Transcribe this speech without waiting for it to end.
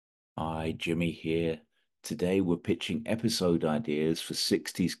Hi, Jimmy here. Today we're pitching episode ideas for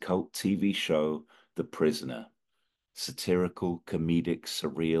 60s cult TV show The Prisoner. Satirical, comedic,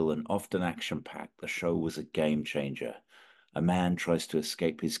 surreal, and often action-packed, the show was a game changer. A man tries to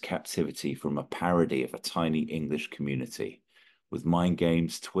escape his captivity from a parody of a tiny English community. With mind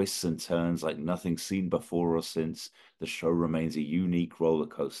games, twists, and turns like nothing seen before or since, the show remains a unique roller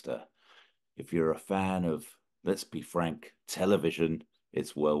coaster. If you're a fan of, let's be frank, television,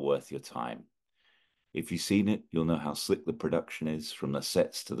 it's well worth your time. If you've seen it, you'll know how slick the production is, from the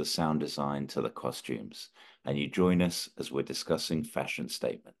sets to the sound design to the costumes. And you join us as we're discussing fashion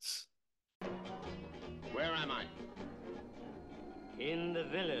statements. Where am I? In the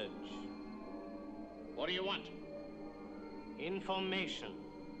village. What do you want? Information.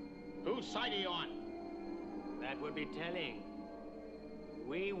 Whose side are you on? That would be telling.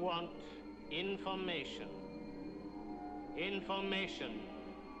 We want information. Information.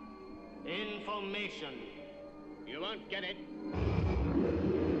 Information. You won't get it.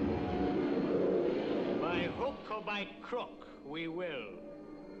 By hook or by crook, we will.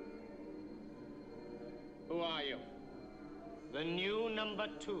 Who are you? The new number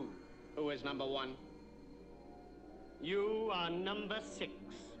 2. Who is number 1? You are number 6.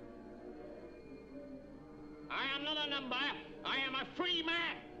 I am not a number. I am a free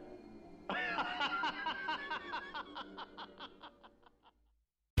man.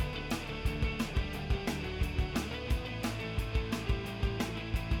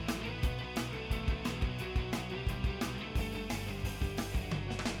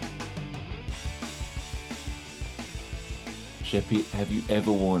 Sheppy, have you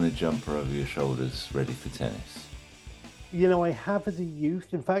ever worn a jumper over your shoulders ready for tennis? I have as a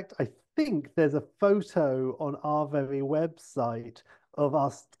youth. In fact, I think there's a photo on our very website of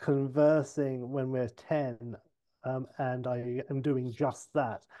us conversing when we're 10. And I am doing just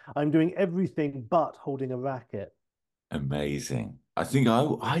that. I'm doing everything but holding a racket. Amazing. I think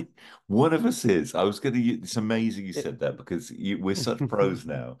one of us is. I was going to. It's amazing you said that because we're such pros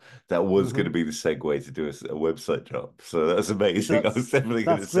now. That was going to Mhm. be the segue to do a website job. So that's amazing. I was That's definitely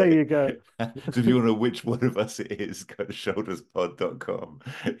going to there say. you go. So if you want to know which one of us it is, go to shoulderspod.com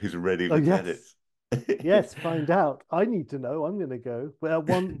who's ready Oh for yes. tennis. Yes, find out. I need to know. I'm gonna go. Well,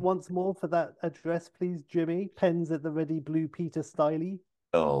 once more for that address, please, Jimmy. Pens at the ready, Blue Peter Styley.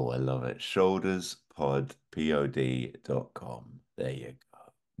 Oh, I love it. Shoulderspod.com. There you go.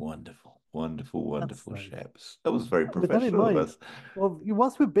 Wonderful, wonderful, That's wonderful, nice. Sheps. That was very With that in professional of mind, us. well,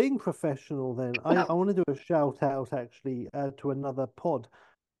 whilst we're being professional, then I want to do a shout out actually to another pod.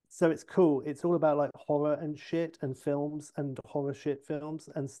 So it's cool. It's all about like horror and shit and films and horror shit films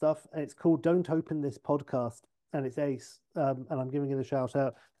and stuff. And it's called Don't Open This Podcast. And it's Ace. And I'm giving it a shout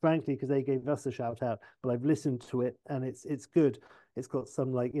out, frankly, because they gave us a shout out. But I've listened to it and it's good. It's got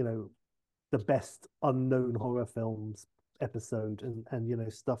some like, the best unknown horror films episode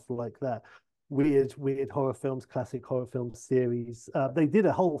and stuff like that. Weird horror films, classic horror film series. They did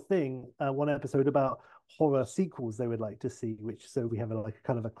a whole thing, one episode about horror sequels they would like to see, which so we have like a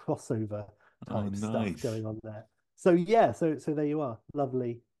kind of a crossover Oh, type stuff nice. going on there. So yeah, so there you are.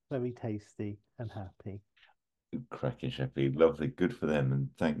 Lovely, very tasty and happy. Cracking, Sheppy. Lovely. Good for them.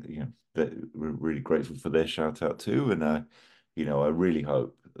 And we're really grateful for their shout out too. And I really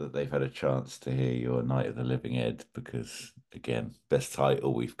hope that they've had a chance to hear your Night of the Living Ed because again, best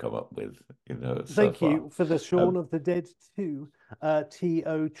title we've come up with, so Thank far. you for the Shaun Um, of the Dead 2,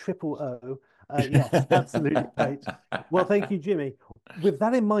 TO triple O. Yes, absolutely right. Well, thank you, Jimmy. With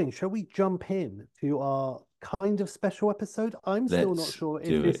that in mind, shall we jump in to our kind of special episode? I'm still not Let's sure if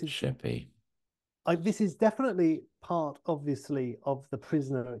do it, Sheppy. this is definitely part, obviously, of the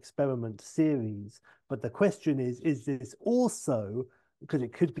Prisoner Experiment series. But the question is this also, because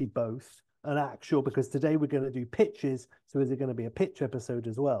it could be both, an actual, because today we're going to do pitches. So is it going to be a pitch episode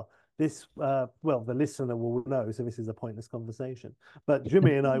as well? Well, the listener will know. So this is a pointless conversation. But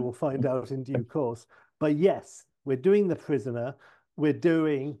Jimmy and I will find out in due course. But yes, we're doing The Prisoner. We're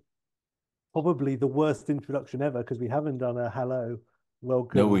doing probably the worst introduction ever because we haven't done a hello, No, we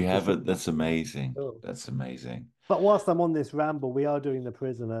welcome to haven't. Shoulder. That's amazing. That's amazing. But whilst I'm on this ramble, we are doing The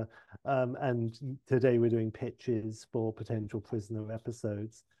Prisoner, and today we're doing pitches for potential Prisoner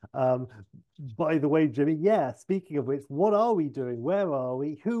episodes. By the way, Jimmy, yeah, speaking of which, what are we doing? Where are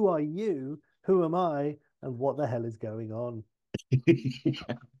we? Who are you? Who am I? And what the hell is going on?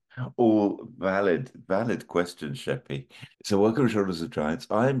 All valid questions, Sheppy. So welcome to Shoulders of Giants.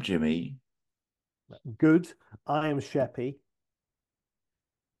 I'm Jimmy. Good. I am Sheppy.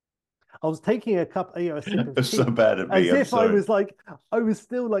 I was taking a cup, a sip of That's so tea, bad at me. as I'm if I sorry. was like, I was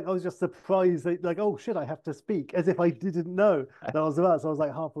still like, I was just surprised that, like, oh shit, I have to speak, as if I didn't know that I was about. So I was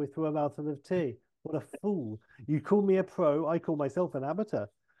like halfway through a mouthful of tea. What a fool! You call me a pro, I call myself an amateur,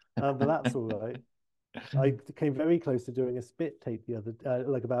 but that's all right. I came very close to doing a spit take the other,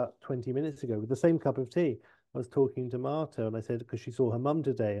 like about 20 minutes ago with the same cup of tea. I was talking to Marta and I said, because she saw her mum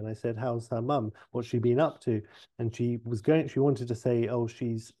today, and I said, how's her mum? What's she been up to? And she wanted to say, oh,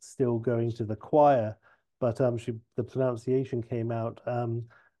 she's still going to the choir, but the pronunciation came out,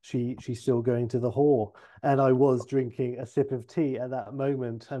 she's still going to the hall. And I was drinking a sip of tea at that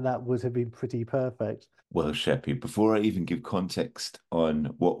moment, and that would have been pretty perfect. Well, Sheppy, before I even give context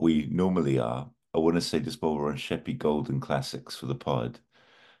on what we normally are, I want to say just while we're on Sheppy Golden Classics for the pod,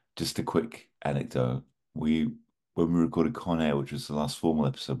 just a quick anecdote. We, when we recorded Con Air, which was the last formal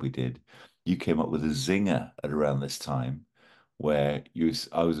episode we did, you came up with a zinger at around this time where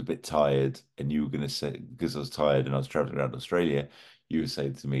I was a bit tired and you were going to say, because I was tired and I was traveling around Australia, you were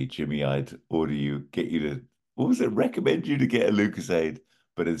saying to me, Jimmy, I'd order you, get you to, what was it, recommend you to get a Lucozade,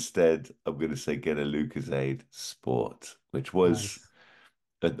 but instead I'm going to say get a Lucozade Sport, which was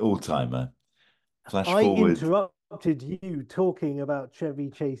Nice. an all-timer. Flash I forward. interrupted you talking about Chevy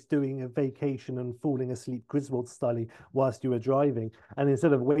Chase doing a vacation and falling asleep Griswold style whilst you were driving. And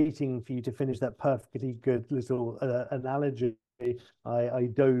instead of waiting for you to finish that perfectly good little analogy, I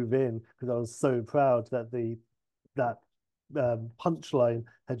dove in because I was so proud that that punchline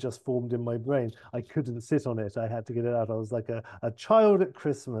had just formed in my brain. I couldn't sit on it. I had to get it out. I was like a child at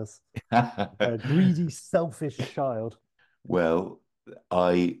Christmas, a greedy, selfish child. Well,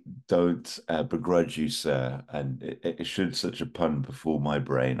 I don't begrudge you, sir. And should such a pun befall my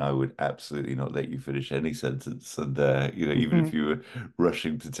brain, I would absolutely not let you finish any sentence. And even if you were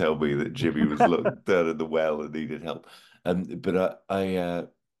rushing to tell me that Jimmy was locked down in the well and needed help. But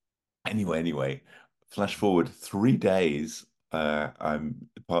anyway, flash forward 3 days. I'm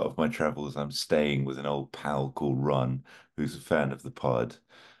part of my travels. I'm staying with an old pal called Ron, who's a fan of the pod,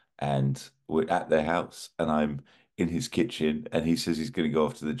 and we're at their house, and I'm in his kitchen, and he says he's going to go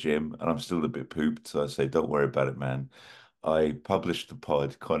off to the gym, and I'm still a bit pooped, so I say, "Don't worry about it, man." I published the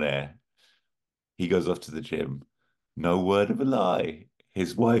pod, Con Air. He goes off to the gym. No word of a lie.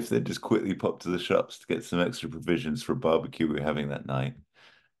 His wife then just quickly popped to the shops to get some extra provisions for a barbecue we were having that night.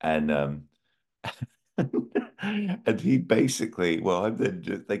 And and he basically, well, I'm then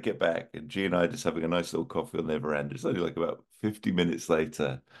just, they get back, and G and I are just having a nice little coffee on their veranda. It's only like about 50 minutes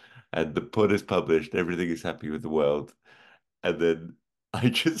later, and the pod is published. Everything is happy with the world, and then I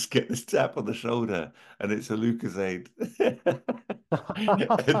just get this tap on the shoulder, and it's a Lucozade.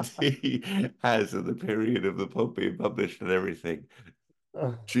 And he has, in the period of the pod being published and everything,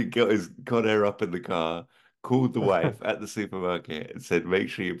 she got her up in the car, called the wife at the supermarket and said, make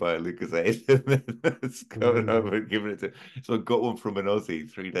sure you buy a Lucozade. And then it's going over Amazing. and giving it to. So I got one from an Aussie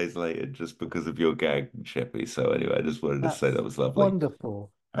 3 days later just because of your gag, Sheppy. So anyway, I just wanted to say That's that was lovely.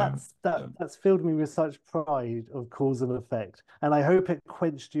 wonderful. Um, um, That's filled me with such pride of cause and effect, and I hope it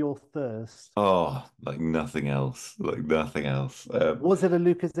quenched your thirst. oh, like nothing else, like nothing else. Was it a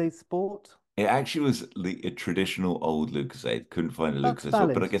Lucozade Sport? It actually was a traditional old Lucozade. Couldn't find a That's Lucozade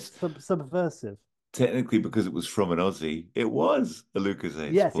Sport, but I valid. guess Subversive. technically because it was from an Aussie, it was a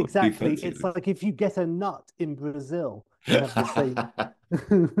Lucozade Yes, Sport. Do you exactly. fancy It's it? like if you get a nut in Brazil, you have the same.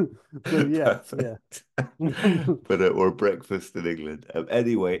 So yeah, yeah. Perfect. But or breakfast in England.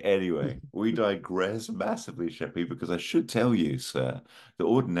 Anyway, we digress massively, Sheppy, because I should tell you, sir, that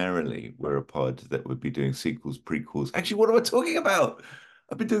ordinarily we're a pod that would be doing sequels, prequels. Actually, what am I talking about?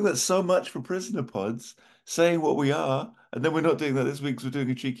 I've been doing that so much for Prisoner Pods, saying what we are, and then we're not doing that this week 'cause we're doing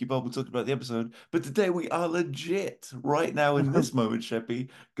a cheeky bubble talking about the episode. But today we are legit, right now in this moment, Sheppy,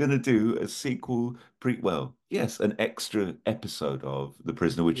 gonna do a sequel, well, yes, an extra episode of The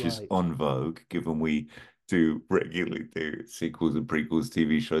Prisoner, which is Right. on vogue, given we do regularly do sequels and prequels,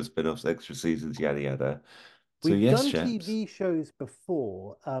 TV shows, spin-offs, extra seasons, yada yada. So We've yes, done chaps. TV shows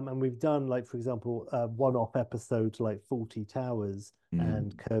before, and we've done, like, for example, one-off episodes like Faulty Towers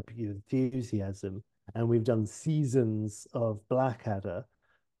and Mm. Curb Your Enthusiasm, and we've done seasons of Blackadder.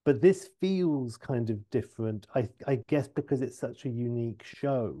 But this feels kind of different. I guess because it's such a unique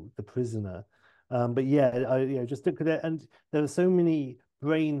show, The Prisoner. But yeah, just look at it, and there are so many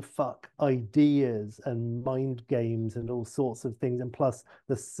brain fuck ideas and mind games and all sorts of things, and plus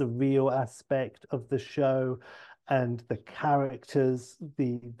the surreal aspect of the show and the characters,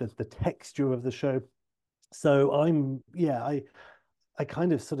 the texture of the show. So I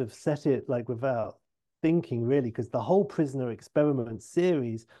kind of sort of set it like without thinking really, because the whole Prisoner Experiment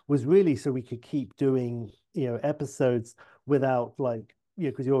series was really so we could keep doing, episodes without like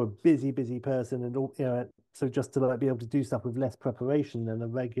because you're a busy person, and all, so just to like be able to do stuff with less preparation than a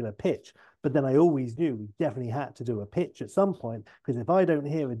regular pitch. But then I always knew we definitely had to do a pitch at some point, because if I don't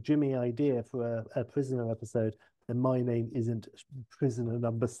hear a Jimmy idea for a Prisoner episode, then my name isn't Prisoner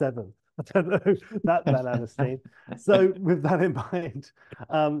number 7. I don't know that Van Aniston. So with that in mind,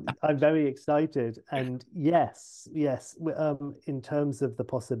 I'm very excited. And yes, in terms of the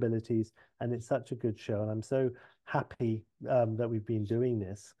possibilities, and it's such a good show, and I'm so happy that we've been doing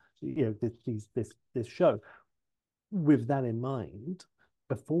this, this show. With that in mind,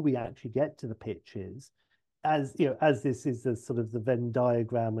 before we actually get to the pitches, as as this is the sort of the Venn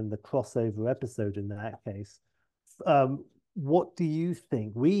diagram and the crossover episode in that case, what do you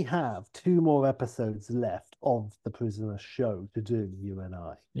think? We have 2 more episodes left of the Prisoner show to do, you and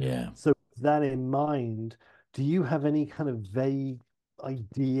I. Yeah. So with that in mind, do you have any kind of vague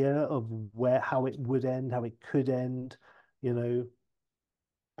idea of how it would end, how it could end? It's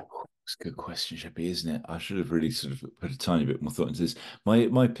a good question, Sheppy, isn't it? I should have really sort of put a tiny bit more thought into this.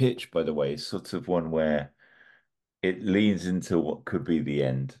 My pitch, by the way, is sort of one where it leans into what could be the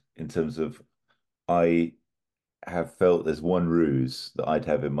end in terms of I have felt there's one ruse that I'd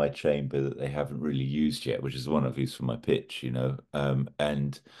have in my chamber that they haven't really used yet, which is the one I've used for my pitch,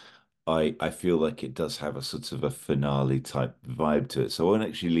 and I feel like it does have a sort of a finale type vibe to it. So I won't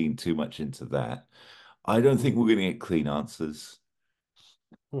actually lean too much into that. I don't think we're going to get clean answers.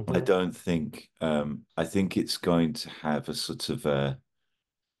 I Mhm. don't think I think it's going to have a sort of a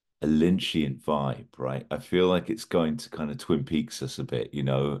Lynchian vibe, right? I feel like it's going to kind of Twin Peaks us a bit,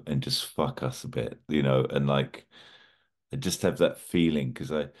 and just fuck us a bit, and like I just have that feeling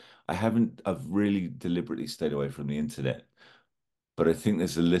because I've really deliberately stayed away from the internet, but I think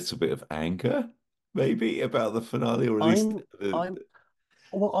there's a little bit of anger maybe about the finale, or at least I'm I'm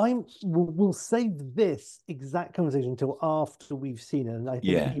Well, we'll save this exact conversation until after we've seen it. And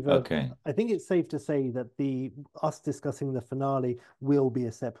yeah, okay. I think it's safe to say that us discussing the finale will be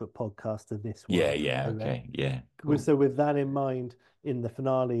a separate podcast to this Yeah, one. yeah, Okay. okay. Yeah, cool. So with that in mind, in the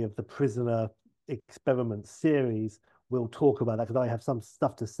finale of the Prisoner Experiment series, we'll talk about that because I have some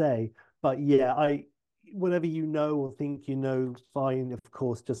stuff to say. But yeah, whatever you know or think fine, of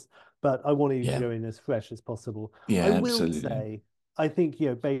course, but I want you to Yeah. go in as fresh as possible. Yeah, I will absolutely. say, I think,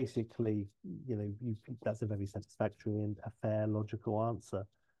 basically, that's a very satisfactory and a fair, logical answer.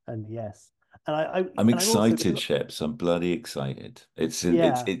 And yes, I'm and I'm also, excited, Sheps. I'm bloody excited. It's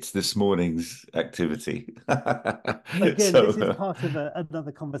yeah. it's this morning's activity. Again, So this is part of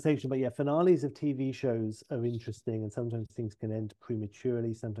another conversation, but yeah, finales of TV shows are interesting, and sometimes things can end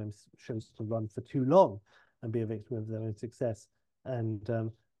prematurely. Sometimes shows can run for too long and be a victim of their own success. And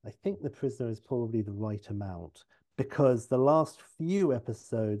I think The Prisoner is probably the right amount, because the last few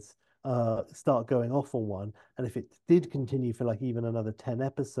episodes start going off on one, and if it did continue for like even another 10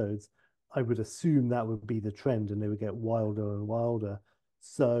 episodes, I would assume that would be the trend, and they would get wilder and wilder.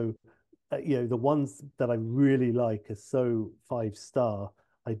 So the ones that I really like are so 5 star.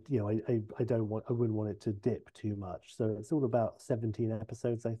 I wouldn't want it to dip too much. So it's all about 17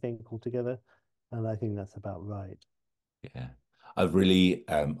 episodes, I think, altogether, and I think that's about right. yeah, I really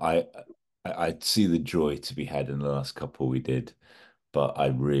I see the joy to be had in the last couple we did, but I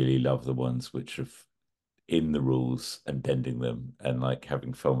really love the ones which are in the rules and bending them and like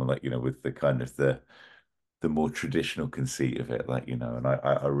having fun with like with the kind of the more traditional conceit of it, like and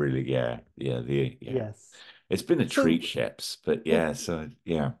I really yeah. Yes. It's been a treat, So Sheps, but well, yeah, so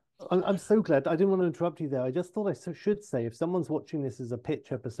yeah, I'm so glad. I didn't want to interrupt you there. I just thought should say, if someone's watching this as a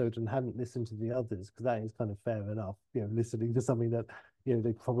pitch episode and hadn't listened to the others, because that is kind of fair enough, listening to something that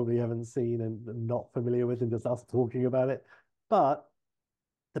they probably haven't seen and not familiar with, and just us talking about it. But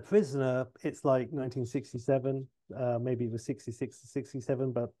The Prisoner, it's like 1967, maybe it was 66 to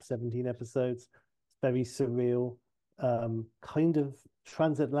 67, but 17 episodes. It's very surreal, kind of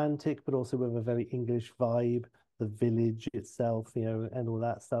transatlantic, but also with a very English vibe. The village itself, and all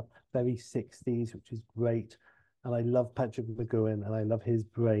that stuff. Very 60s, which is great. And I love Patrick McGowan, and I love his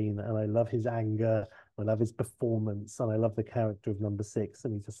brain, and I love his anger, I love his performance, and I love the character of number 6.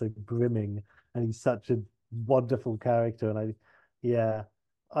 And he's just so brimming, and he's such a wonderful character. And yeah,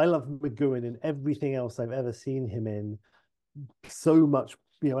 I love McGowan in everything else I've ever seen him in so much.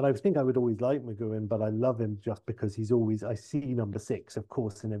 And I think I would always like McGowan, but I love him just because I see number 6, of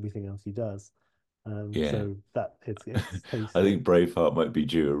course, in everything else he does. yeah. So that it's I tasty. think Braveheart might be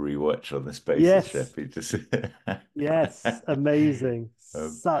due a rewatch on this basis, Yes, Sheppy. Just yes, amazing.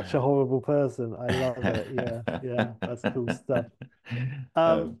 um, Such a horrible person. I love it. Yeah, yeah, that's cool stuff.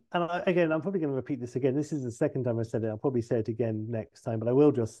 um, And again, I'm probably going to repeat this again. This is the second time I said it. I'll probably say it again next time, but I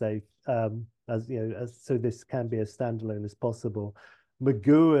will just say, as so this can be as standalone as possible.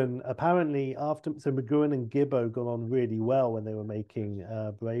 McGowan apparently after so McGowan and Gibbo got on really well when they were making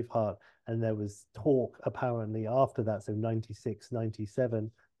Braveheart, and there was talk apparently after that, so 96,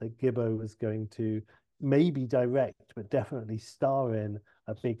 97, that Gibbo was going to maybe direct, but definitely star in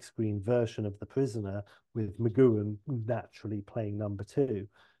a big screen version of The Prisoner with McGowan naturally playing number two.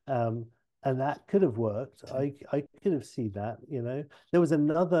 Um, and that could have worked. I could have seen that, you know. There was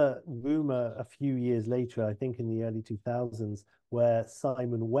another rumor a few years later, I think in the early 2000s, where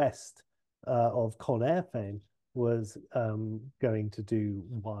Simon West of Con Air fame was going to do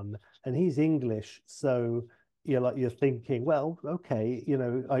one, and he's English, so you're thinking, well, okay,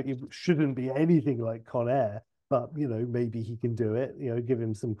 it shouldn't be anything like Con Air, but maybe he can do it. Give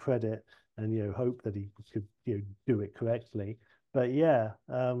him some credit, and hope that he could do it correctly. But yeah,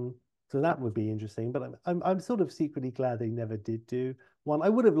 so that would be interesting. But I'm sort of secretly glad they never did do one. I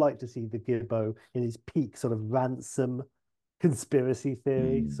would have liked to see the Gibbo in his peak sort of ransom conspiracy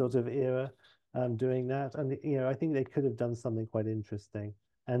theory Mm. sort of era, doing that. And I think they could have done something quite interesting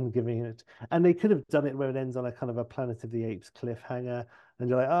and giving it, and they could have done it where it ends on a kind of a Planet of the Apes cliffhanger, and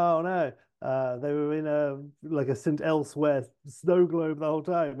you're like, oh no, they were in a like a St. Elsewhere snow globe the whole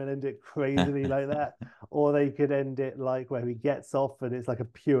time, and end it crazily like that. Or they could end it like where he gets off and it's like a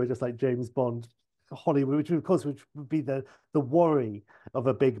pure, just like James Bond Hollywood, which of course which would be the worry of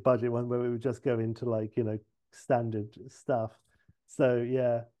a big budget one where we would just go into like standard stuff. So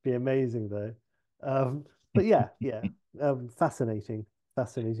yeah, be amazing though. But yeah, fascinating,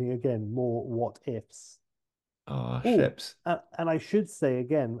 fascinating. Again, more what ifs. Oh, Oh, Sheps. and I should say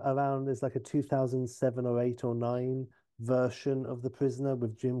again, around there's like a 2007 or 8 or 9 version of The Prisoner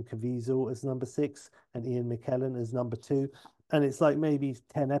with Jim Caviezel as number 6 and Ian McKellen as number 2, and it's like maybe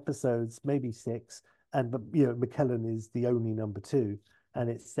 10 episodes, maybe 6, and but McKellen is the only number 2, and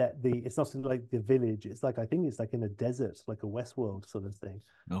it's not like the village, it's like I think it's like in a desert, like a Westworld sort of thing.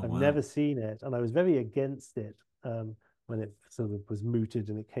 Oh, I've wow. never seen it, and I was very against it when it sort of was mooted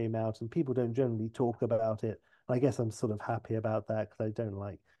and it came out, and people don't generally talk about it. I guess I'm sort of happy about that because I don't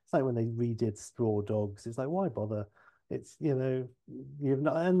like. It's like when they redid Straw Dogs. It's like why bother? It's you've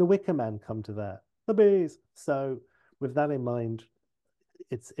not, and the Wicker Man come to that. The bees. So with that in mind,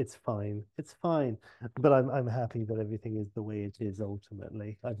 it's fine. It's fine. But I'm happy that everything is the way it is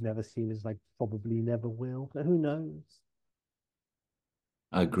ultimately. I've never seen it. I probably never will. But who knows?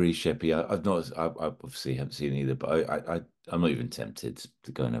 I agree, Sheppy. I've not, I obviously haven't seen it either, but I'm not even tempted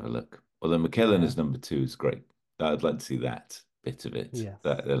to go and have a look. Although McKellen Yeah. as number two is great. I'd like to see that bit of it, Yes.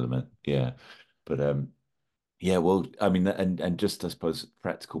 that element. Yeah. But yeah, well, I mean, and just I suppose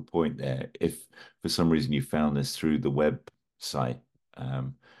practical point there. If for some reason you found this through the website,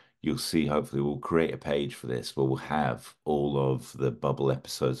 um, you'll see. Hopefully, we'll create a page for this where we'll have all of the bubble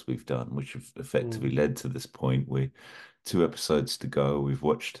episodes we've done, which have effectively Mm, led to this point. We 2 episodes to go. We've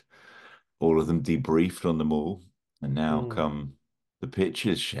watched all of them, debriefed on them all, and now mm. come the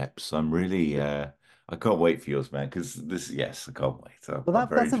pictures, Sheps. I'm really, I can't wait for yours, man. Because this, yes, I can't wait. Well, I'm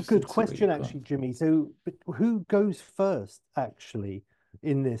very that's a interested good to see what question, you've got. actually, Jimmy. So, but who goes first, actually,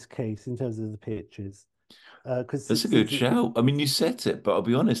 in this case, in terms of the pitches? Because That's a good shout. I mean, you set it, but I'll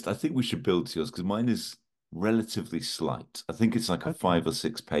be honest, I think we should build to yours because mine is relatively slight. I think it's like a okay, 5 or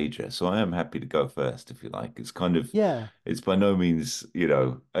 6 pager. So I am happy to go first if you like. It's kind of, yeah, it's by no means,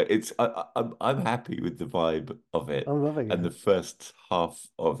 it's I'm happy with the vibe of it I'm loving and the it. first half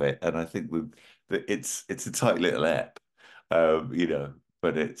of it. And I think that it's a tight little app,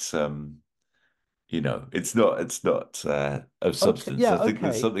 but it's not of Okay, substance. I yeah, think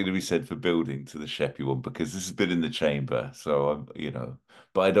there's okay. something to be said for building to the Sheppy one because this has been in the chamber, so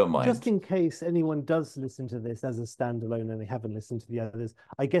but I don't Just mind. in case anyone does listen to this as a standalone and they haven't listened to the others,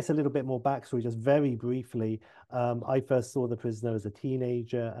 I guess a little bit more backstory, just very briefly. I first saw The Prisoner as a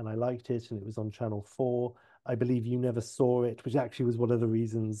teenager and I liked it, and it was on Channel 4. I believe you never saw it, which actually was one of the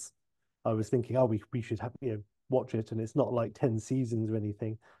reasons I was thinking, oh, we should have watch it, and it's not like 10 seasons or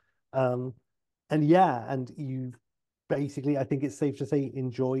anything. Um, and yeah, and you basically, I think it's safe to say,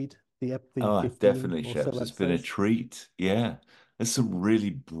 enjoyed the Oh, 15 definitely, or so Sheps. It's been a episodes. treat. Yeah, there's some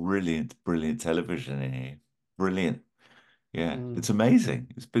really brilliant, brilliant television in here. Brilliant. Yeah, Mm. it's amazing.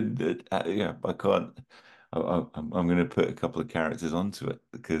 It's been, yeah, I can't. I'm going to put a couple of characters onto it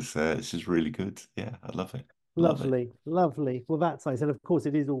because it's just really good. Yeah, I love it. Love it. Lovely, lovely. Well, that's nice. And of course,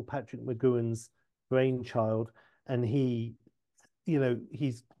 it is all Patrick McGowan's brainchild. And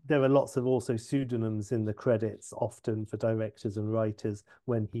there are lots of also pseudonyms in the credits, often for directors and writers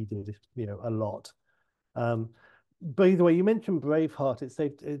when he did, a lot. Um, by the way, you mentioned Braveheart. It's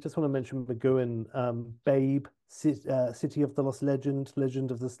safe. I just want to mention McGowan, Babe, City of the Lost Legend,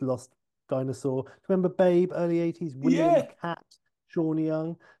 Legend of the Lost Dinosaur. Remember Babe, early 80s, William Yeah, Cat, Sean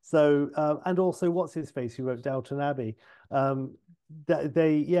Young. So and also what's his face who wrote Downton Abbey. Um,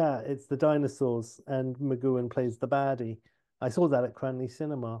 yeah, it's the dinosaurs and McGowan plays the baddie. I saw that at Cranley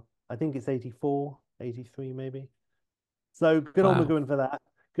Cinema. I think it's 84, 83 maybe. So good old Wow. McGowan for that.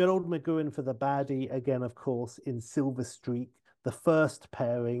 Good old McGowan for the baddie again, of course, in Silver Streak, the first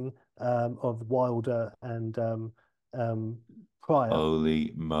pairing of Wilder and um, Pryor.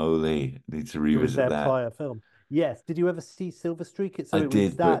 Holy moly. Need to It was revisit their that. prior film. Yes. Did you ever see Silver Streak? So I it was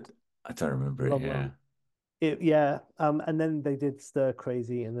did, but that I don't remember it. long, Yeah. long. Yeah. And then they did Stir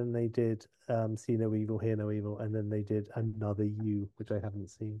Crazy, and then they did See No Evil, Hear No Evil, and then they did Another You, which I haven't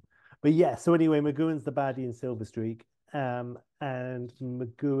seen. But yeah, so anyway, McGowan's the baddie in Silver Streak. And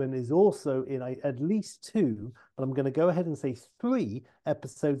McGowan is also in at least two, but I'm going to go ahead and say three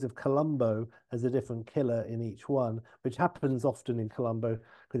episodes of Columbo as a different killer in each one, which happens often in Columbo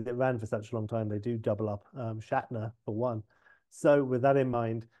because it ran for such a long time. They do double up Shatner for one. So with that in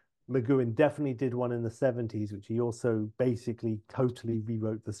mind, McGowan definitely did one in the 70s, which he also basically totally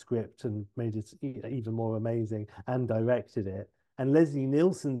rewrote the script and made it even more amazing and directed it. And Leslie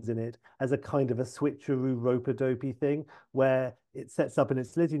Nielsen's in it as a kind of a switcheroo rope-a-dopey thing where it sets up, and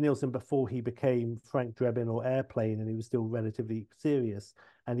it's Leslie Nielsen before he became Frank Drebin or Airplane, and he was still relatively serious.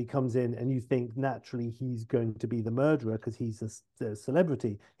 And he comes in, and you think naturally he's going to be the murderer because he's a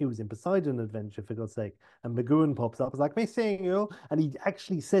celebrity. He was in Poseidon Adventure, for God's sake. And McGowan pops up, is like, "Be seeing you," and he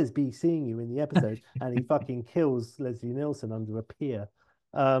actually says, "Be seeing you" in the episode, and he fucking kills Leslie Nielsen under a pier.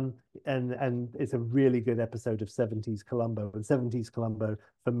 Um, and it's a really good episode of 70s Columbo. And 70s Columbo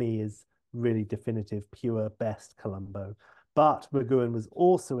for me is really definitive, pure best Columbo. But McGowan was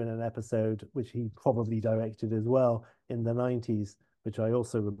also in an episode which he probably directed as well in the 90s, which I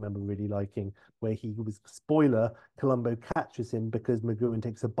also remember really liking, where he was, spoiler, Columbo catches him because McGowan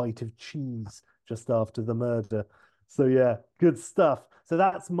takes a bite of cheese just after the murder. So yeah, good stuff. So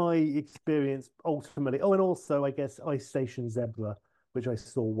that's my experience ultimately. Oh, and also I guess Ice Station Zebra, which I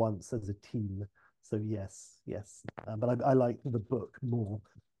saw once as a teen. So yes, yes. But I like the book more.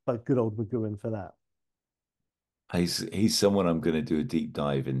 But good old McGowan for that. He's someone I'm going to do a deep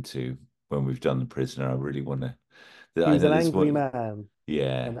dive into when we've done The Prisoner. I really want to. He I was know an this angry one. man,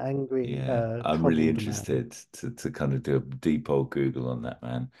 Yeah, an angry, yeah. I'm really troubled man. interested to kind of do a deep old Google on that,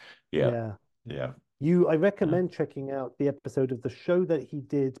 man. Yeah, Yeah. yeah. I Uh, recommend checking out the episode of the show that he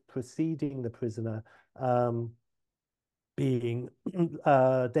did preceding The Prisoner, um, being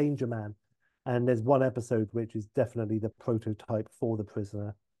Danger Man. And there's one episode which is definitely the prototype for The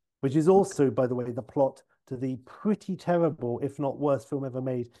Prisoner, which is also, by the way, the plot to the pretty terrible, if not worst film ever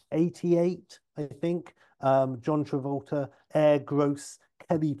made, 88, I think. John Travolta, Air Gross,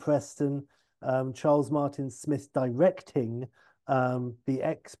 Kelly Preston, Charles Martin Smith directing The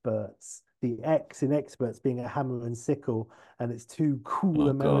Experts, the X in Experts being a hammer and sickle, and it's two cool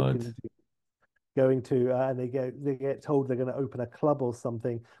oh God. American going to and they get told they're going to open a club or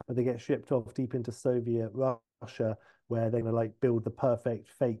something, but they get shipped off deep into Soviet Russia where they're going to like build the perfect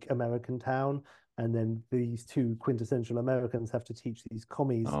fake American town. And then these two quintessential Americans have to teach these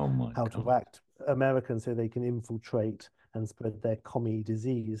commies Oh my how to God. act American so they can infiltrate and spread their commie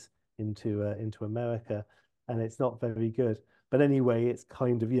disease into America. And it's not very good. But anyway, it's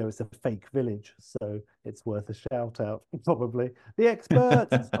kind of, it's a fake village, so it's worth a shout out, probably. The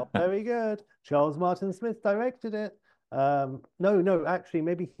Experts, it's not very good. Charles Martin Smith directed it. No, no, actually,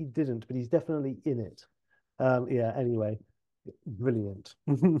 maybe he didn't, but he's definitely in it. Yeah, anyway, brilliant.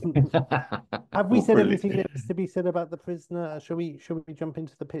 Have we Well, said brilliant. everything that is to be said about the prisoner? Shall we jump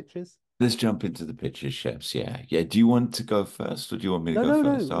into the pitches? Let's jump into the pictures, chefs. Yeah, yeah. Do you want to go first, or do you want me to No, go no,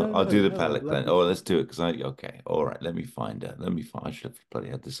 no, first? no, I'll do no, the no. I'd palate love cleanse. you Oh, to. let's do it because okay. All right. Let me find it. Let me find. I should have bloody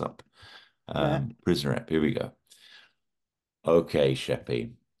had this up. Yeah, Prisoner app. Here we go. Okay,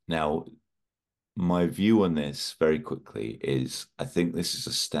 Sheppy. Now, my view on this very quickly is I think this is a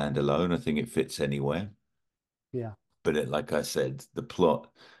standalone. I think it fits anywhere. yeah. But like I said, the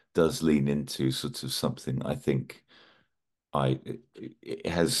plot does lean into sort of something I think it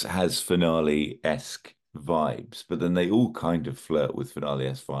has finale-esque vibes, but then they all kind of flirt with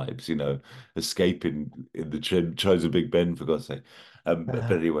finale-esque vibes, escaping in the Chimes of Big Ben, for God's sake.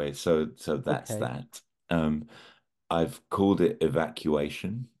 But anyway, so that's Okay, that. Um, I've called it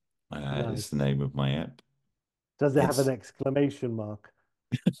Evacuation, is the nice. name of my app. Does it have an It's exclamation mark?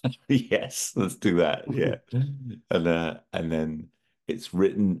 yes, let's do that. Yeah. And then it's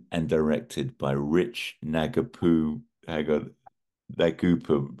written and directed by Rich Nagapu. Hang on,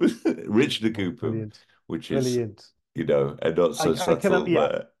 Nagupum. Rich Oh, Nagupum, brilliant, which is, brilliant. a not so I cannot. subtle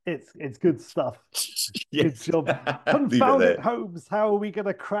Yeah, it's good stuff. Good yes. job. Leave it Confound it, there. Holmes. How are we going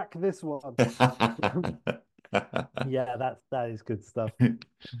to crack this one? Yeah, that is good stuff.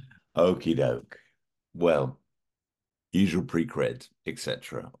 Okie doke. Well, usual pre-cred,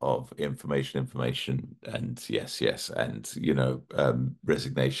 etc. of information, and yes, and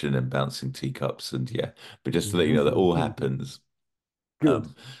resignation and bouncing teacups, and yeah. But just to let you know that all happens. Good.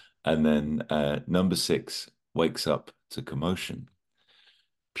 Um, and then number six wakes up to commotion.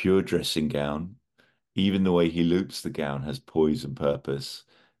 Pure dressing gown. Even the way he loops the gown has poise and purpose.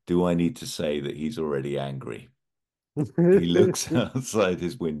 Do I need to say that he's already angry? He looks outside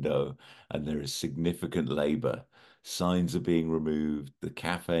his window and there is significant labor. Signs are being removed. The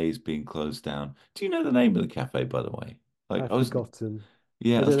cafe is being closed down. Do you know the name of the cafe, by the way? Like I've forgotten.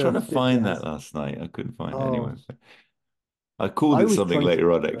 yeah, I I was don't know trying to if it find that has. last night. I couldn't find it Oh, anywhere. I called I it was something trying to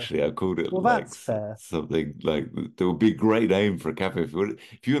later on, remember. actually. I called it Well, like that's fair. something like there would be a great name for a cafe.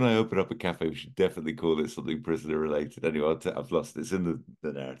 If you and I open up a cafe, we should definitely call it something prisoner related. Anyway, I've lost it. It's in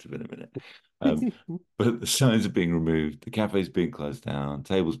the narrative in a minute. Um, but the signs are being removed, the cafe's being closed down,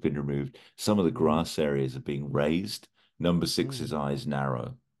 tables been removed, some of the Mm, grass areas are being raised. Number six's mm. eyes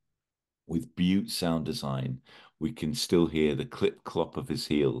narrow. With Butte sound design, we can still hear the clip clop of his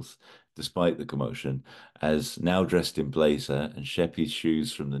heels, despite the commotion, as now dressed in blazer and Sheppy's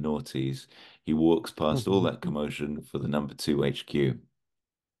shoes from the noughties, he walks past all that commotion for the number two HQ.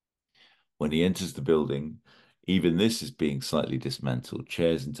 When he enters the building, even this is being slightly dismantled.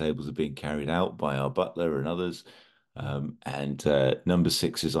 Chairs and tables are being carried out by our butler and others. And number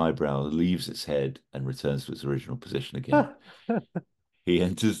six's eyebrow leaves its head and returns to its original position again. He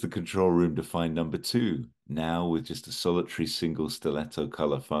enters the control room to find number two, now with just a solitary single stiletto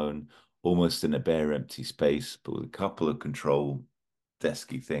color phone, almost in a bare empty space, but with a couple of control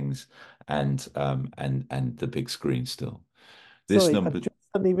desky things and the big screen still. This Sorry, I've number just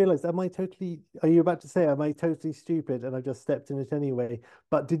suddenly realized, are you about to say, am I totally stupid and I just stepped in it anyway?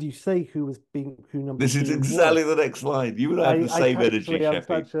 But did you say who number This is two exactly was? the next line. You and I have the I same energy, totally am Sheppy.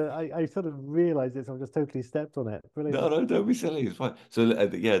 such a, I sort of realized it, so I've just totally stepped on it. No, Brilliant. no, don't be silly. It's fine. So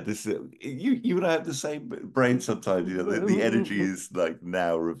yeah, this you and I have the same brain sometimes. You know, the energy is like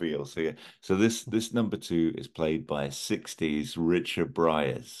now revealed. So yeah, so this number two is played by '60s Richard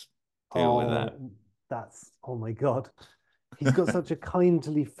Bryars. Deal with that. Oh, oh my God. He's got such a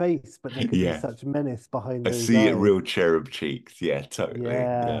kindly face, but there could be Yeah, such menace behind I those see it. eyes. Real cherub cheeks. Yeah, totally.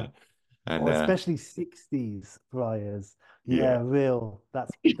 Yeah. Yeah, and Oh, especially 60s Friars. Yeah, yeah. real.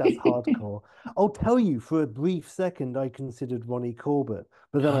 That's hardcore. I'll tell you, for a brief second, I considered Ronnie Corbett,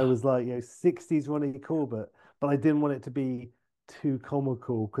 but then I was like, 60s Ronnie Corbett, but I didn't want it to be too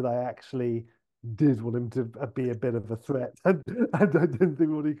comical because I actually did want him to be a bit of a threat, and I didn't think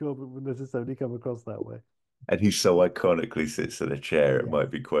Ronnie Corbett would necessarily come across that way. And he so iconically sits in a chair. It Yes,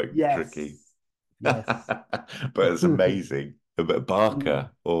 might be quite tricky. yes, yes. But it's amazing. But Mm.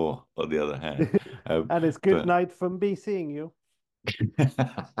 Barker, or on the other hand, And it's good but night from be seeing you.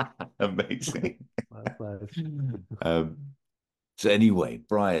 amazing. That's nice. Um, so anyway,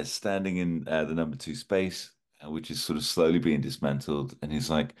 Briar's standing in the number two space, which is sort of slowly being dismantled, and he's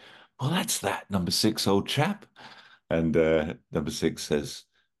like, "Well, that's that number six old chap." And number six says,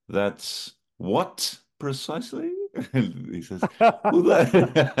 "That's what precisely?" And he says, "Well,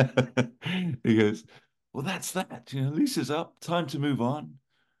 that." He goes, "Well, that's that. You know, Lisa's up. Time to move on.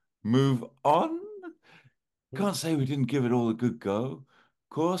 Move on. Can't say we didn't give it all a good go.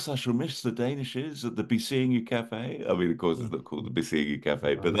 Of course, I shall miss the Danishes at the Be Seeing You Cafe. I mean, of course, it's not called the Be Seeing You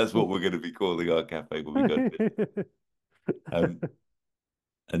Cafe, but Nice. that's what we're going to be calling our cafe when we go to visit." Um,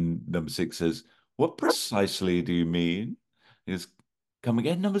 and number six says, "What precisely do you mean?" He goes, "Come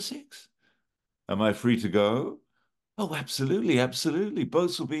again, number six? Am I free to go?" "Oh, absolutely, absolutely.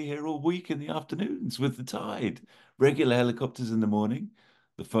 Boats will be here all week in the afternoons with the tide. Regular helicopters in the morning."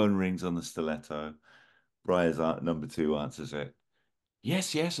 The phone rings on the stiletto. Briar's number two answers it.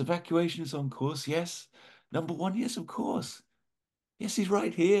 "Yes, yes, evacuation is on course. Yes. Number one, yes, of course. Yes, he's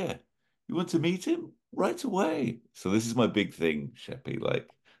right here. You want to meet him? Right away." So this is my big thing, Sheppy, like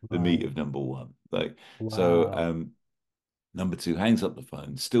the meat Right. of number one. Like, so Wow. number two hangs up the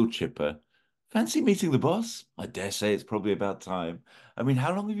phone, still chipper. "Fancy meeting the boss? I dare say it's probably about time. I mean,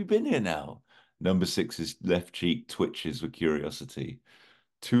 how long have you been here now?" Number six's left cheek twitches with curiosity.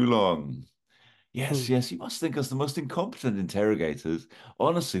 "Too long. Yes, Hmm. yes, you must think us the most incompetent interrogators.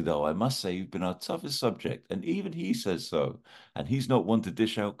 Honestly, though, I must say you've been our toughest subject, and even he says so. And he's not one to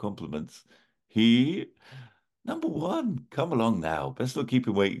dish out compliments. He, number one, come along now. Best not keep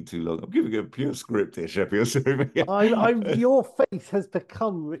him waiting too long. I'm giving a pure script here, Sheffield. Your face has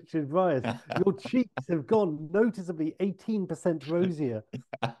become Richard Ryers. Your cheeks have gone noticeably 18% rosier.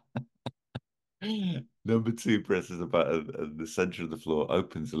 Number two presses a button, and the center of the floor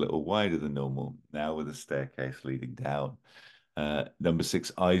opens a little wider than normal, now with a staircase leading down. Number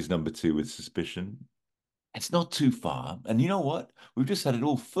six eyes number two with suspicion. It's not too far. And you know what? We've just had it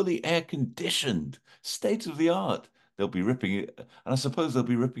all fully air conditioned, state of the art. They'll be ripping it, and I suppose they'll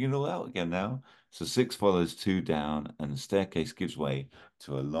be ripping it all out again now. So six follows two down, and the staircase gives way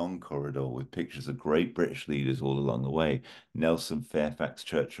to a long corridor with pictures of great British leaders all along the way. Nelson, Fairfax,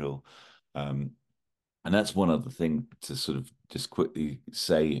 Churchill. Um, and that's one other thing to sort of just quickly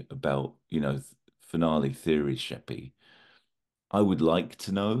say about, finale theories, Sheppy. I would like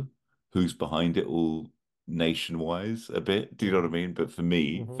to know who's behind it all nation-wise a bit. Do you know what I Mm, mean? But for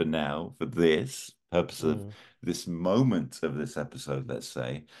me, for mhm, now, for this purpose of mm, this moment of this episode, let's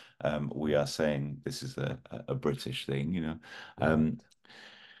say, we are saying this is a British thing, right. Um,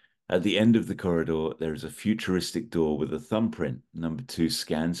 at the end of the corridor, there is a futuristic door with a thumbprint. Number two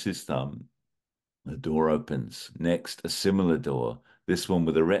scans his thumb. The door opens. Next, a similar door, this one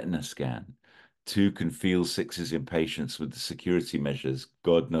with a retina scan. Two can feel Six's impatience with the security measures.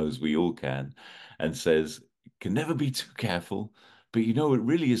 God knows we all can. And says, can never be too careful. But it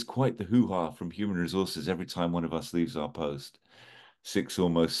really is quite the hoo-ha from human resources every time one of us leaves our post. Six,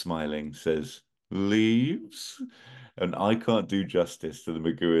 almost smiling, says, leaves? And I can't do justice to the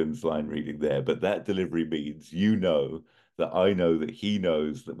McGowan's line reading there, but that delivery means that I know that he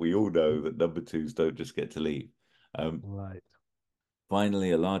knows that we all know that number twos don't just get to leave. Um, Right.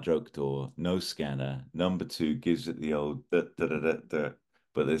 Finally, a large oak door, no scanner. Number two gives it the old da, da, da, da, da,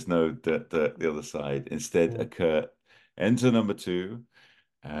 but there's no da, da, the other side. Instead, a Mm, curt enter number two.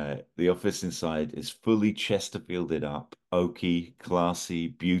 The office inside is fully Chesterfielded up, oaky, classy,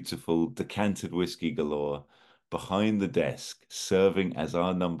 beautiful, decanted whiskey galore. Behind the desk, serving as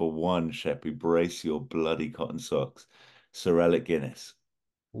our number one, Sheppy, brace your bloody cotton socks, Sir Alec Guinness.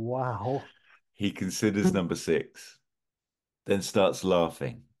 wow. He considers number six, then starts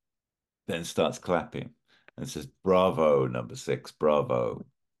laughing, then starts clapping, and says, bravo, number six, bravo.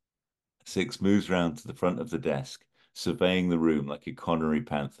 Six moves round to the front of the desk, surveying the room like a Connery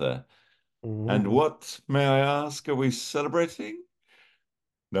panther. And Mm. what, may I ask, are we celebrating?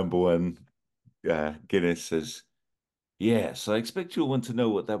 Number one, Guinness says, yes, I expect you'll want to know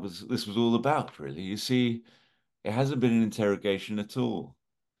what this was all about, really. You see, it hasn't been an interrogation at all.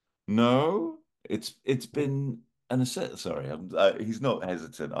 No, it's been an asset. Sorry, he's not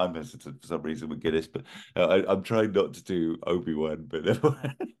hesitant. I'm hesitant for some reason with Guinness, but I'm trying not to do Obi-Wan, but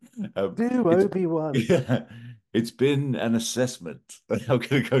Do it's Obi-Wan. yeah, it's been an assessment. I'm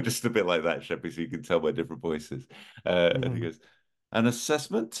going to go just a bit like that, Sheppy, so you can tell my different voices. And he Mhm. goes, an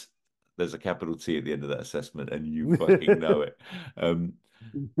assessment. There's a capital T at the end of that assessment, and you fucking know it. Um,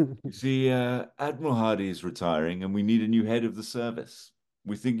 you see, Admiral Hardy is retiring, and we need a new head of the service.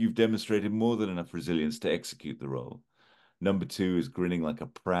 We think you've demonstrated more than enough resilience to execute the role. Number two is grinning like a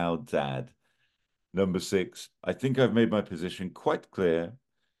proud dad. Number six, I think I've made my position quite clear.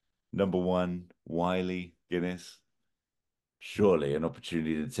 Number one, Wiley Guinness. Surely an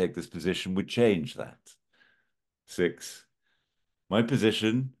opportunity to take this position would change that. Six, my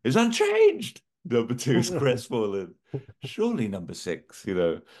position is unchanged. Number two is crestfallen. Surely number six,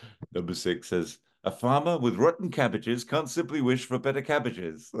 number six says, a farmer with rotten cabbages can't simply wish for better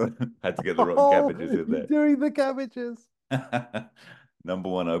cabbages. Had to get the rotten Oh, cabbages in you're there. doing the cabbages. Number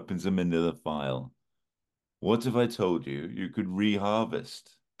one opens a manila file. What if I told you you could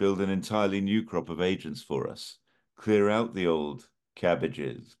reharvest, build an entirely new crop of agents for us, clear out the old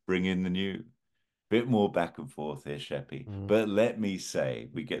cabbages, bring in the new? Bit more back and forth here, Sheppy. Mm. But let me say,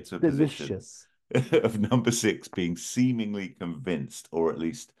 we get to a position Delicious. of number six being seemingly convinced, or at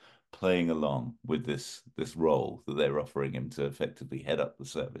least playing along with this role that they're offering him to effectively head up the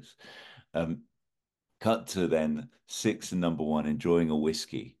service. Um, Cut to then six and number one enjoying a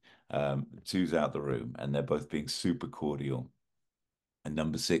whiskey. Two's out the room, and they're both being super cordial. And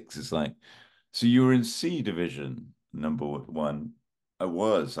number six is like, so you were in C division, number one. I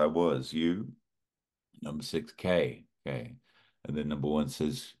was. You? Number six, K. Okay. And then number one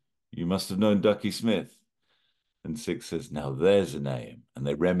says, you must have known Ducky Smith. And six says, now there's a name. And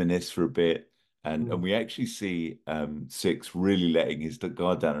they reminisce for a bit. And Mm, we actually see six really letting his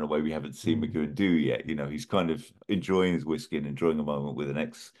guard down in a way we haven't seen mm, McGowan do yet. He's kind of enjoying his whiskey and enjoying a moment with an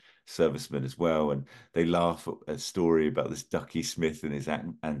ex-serviceman as well. And they laugh at a story about this Ducky Smith and his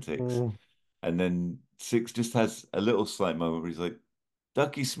antics. mm. And then six just has a little slight moment where he's like,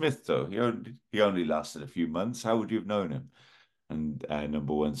 Ducky Smith, though, he only lasted a few months. How would you have known him? And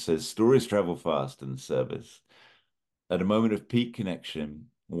number one says, stories travel fast in the service. At a moment of peak connection,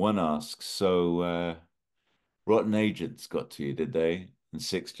 one asks, so rotten agents got to you, did they? And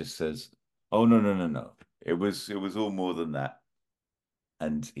six just says, Oh no, no, no, no. It was all more than that.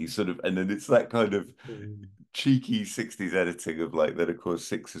 And he sort of, and then it's that kind of Mm. cheeky 60s editing of like, then of course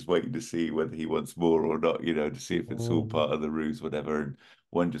Six is waiting to see whether he wants more or not, to see if it's all Mm. part of the ruse, whatever. And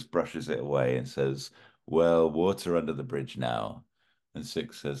one just brushes it away and says, well, water under the bridge now. And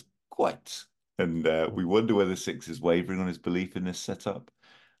Six says, quite. And we wonder whether Six is wavering on his belief in this setup.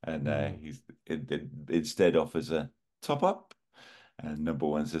 And Mm. instead offers a top up. And number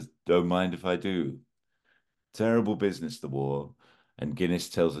one says, don't mind if I do. Terrible business, the war. And Guinness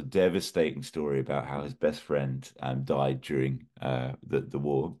tells a devastating story about how his best friend died during the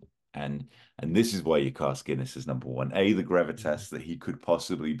war. And and this is why you cast Guinness as number one. A, the Mm. gravitas that he could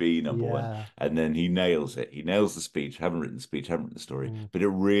possibly be number one. Yeah. And then he nails it. He nails the speech. Haven't written the speech, haven't written the story, Mm. but it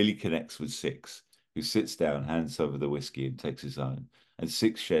really connects with Six, who sits down, hands over the whiskey, and takes his own. And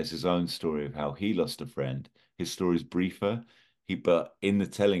Six shares his own story of how he lost a friend. His story's briefer, but in the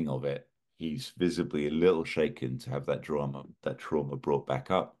telling of it, he's visibly a little shaken to have that trauma brought back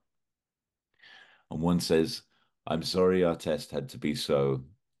up. And one says, I'm sorry our test had to be so,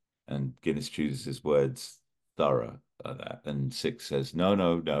 and Guinness chooses his words, thorough like that. And Six says, no,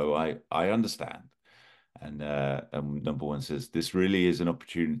 no, no, I understand. And number one says, this really is an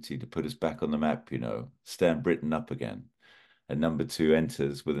opportunity to put us back on the map, stand Britain up again. And number two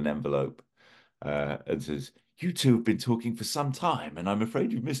enters with an envelope and says, you two have been talking for some time, and I'm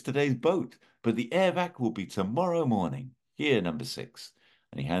afraid you've missed today's boat, but the air vac will be tomorrow morning. Here, number six.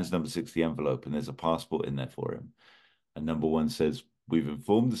 And he hands number six the envelope, and there's a passport in there for him. And number one says, we've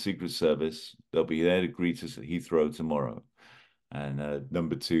informed the Secret Service. They'll be there to greet us at Heathrow tomorrow. And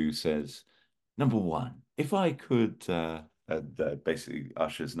number two says, number one, if I could, basically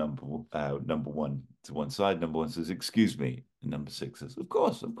ushers number one to one side. Number one says, "Excuse me," and number six says, "Of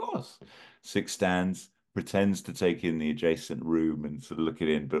course, of course." Six stands, pretends to take in the adjacent room and sort of looking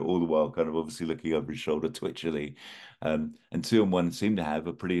in, but all the while kind of obviously looking over his shoulder twitchily. And two and one seem to have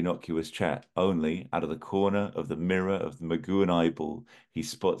a pretty innocuous chat. Only out of the corner of the mirror of the McGowan eyeball, he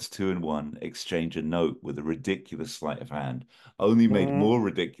spots two and one exchange a note with a ridiculous sleight of hand, only made Mm. more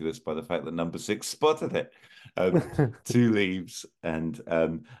ridiculous by the fact that number six spotted it. Two leaves, and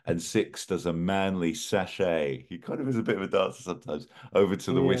six does a manly sachet. He kind of is a bit of a dancer sometimes, over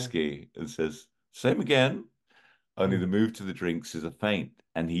to the Yeah. whiskey and says, "Same again." Only the Mm. move to the drinks is a feint,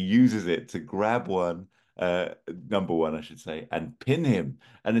 and he uses it to grab number one, I should say, and pin him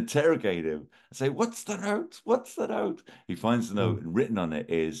and interrogate him and say, "What's the note? What's the note?" He finds the note, Mm. and written on it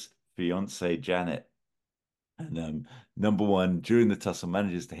is fiance Janet. And number one, during the tussle,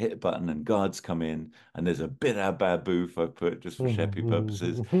 manages to hit a button and guards come in. And there's a bit of baboof I put just for Sheppy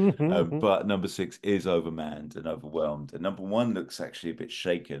purposes. But number six is overmanned and overwhelmed. And number one looks actually a bit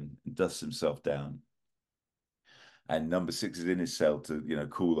shaken and dusts himself down. And number six is in his cell to,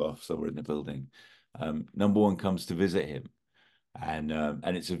 cool off somewhere in the building. Number one comes to visit him. And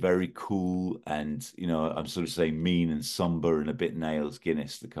it's a very cool and, I'm sort of saying mean and somber and a bit nails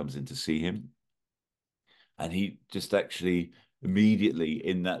Guinness that comes in to see him. And he just actually immediately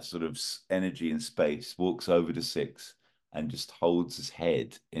in that sort of energy and space walks over to Six and just holds his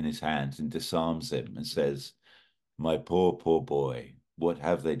head in his hands and disarms him and says, my poor, poor boy, what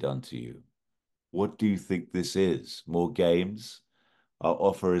have they done to you? What do you think this is? More games? Our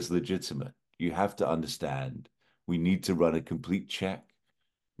offer is legitimate. You have to understand. We need to run a complete check.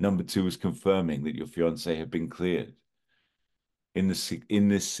 Number two is confirming that your fiance had been cleared. In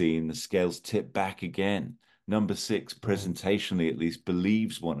this scene, the scales tip back again. Number six, Mm. presentationally at least,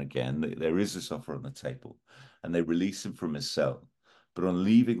 believes one again that there is this offer on the table, and they release him from his cell. But on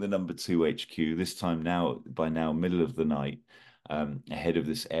leaving the number two HQ, this time by now, middle of the night, ahead of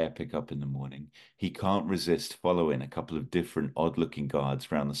this air pickup in the morning, he can't resist following a couple of different odd-looking guards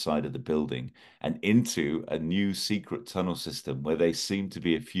around the side of the building and into a new secret tunnel system where they seem to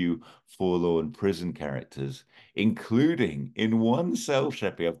be a few forlorn prison characters, including in one cell,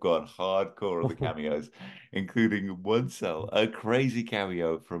 Sheppy, I've got hardcore of the cameos, including one cell, a crazy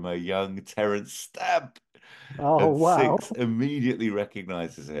cameo from a young Terence Stamp. Oh And wow. Six immediately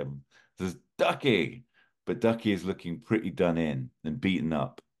recognizes him. Says, Ducky. But Ducky is looking pretty done in and beaten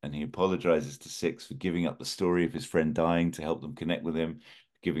up. And he apologizes to Six for giving up the story of his friend dying to help them connect with him,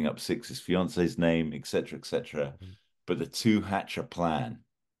 giving up Six's fiance's name, etc., etc. But the two hatch a plan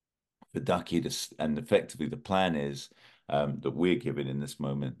for Ducky to, and effectively the plan is that we're given in this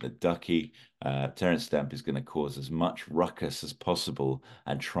moment that Ducky, Terence Stamp, is going to cause as much ruckus as possible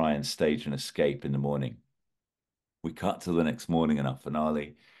and try and stage an escape in the morning. We cut to the next morning in our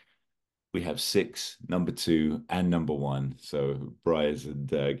finale. we have 6, number 2, and number 1. So Briars and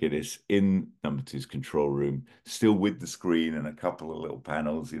Guinness in number 2's control room, still with the screen and a couple of little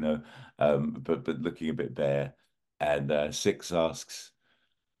panels, but looking a bit bare. And 6 asks,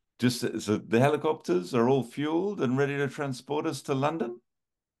 just so the helicopters are all fueled and ready to transport us to London?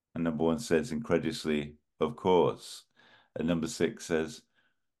 And number 1 says incredulously, of course. And number 6 says,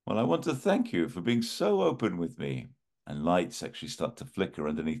 well, I want to thank you for being so open with me. And lights actually start to flicker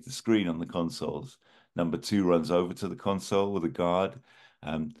underneath the screen on the consoles. Number 2 runs over to the console with a guard.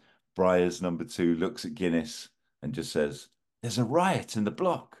 Briars number 2 looks at Guinness and just says, there's a riot in the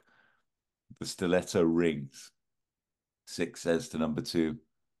block. The stiletto rings. 6 says to number 2,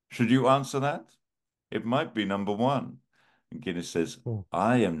 should you answer that? It might be number 1. And Guinness says,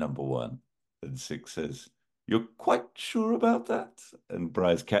 I am number 1. And 6 says, you're quite sure about that? And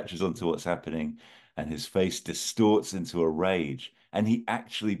Briars catches on to what's happening, and his face distorts into a rage. And he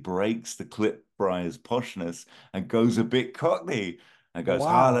actually breaks the clip Briars' poshness and goes a bit cockney and goes, Wow.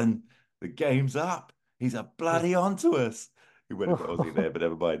 Harlan, the game's up. He's a bloody onto us. He went a bit Aussie there, but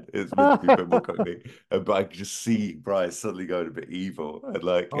never mind. It's meant to be a bit more cockney. But I could just see Briars suddenly going a bit evil. And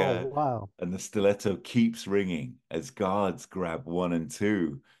Wow. and the stiletto keeps ringing as guards grab 1 and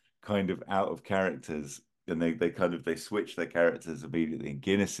 2, kind of out of characters, and they switch their characters immediately. And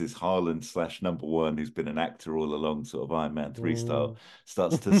Guinness is Harlan / number 1, who's been an actor all along, sort of Iron Man 3 style,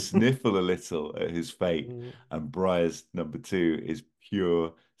 starts to sniffle a little at his fate. And Briars number 2 is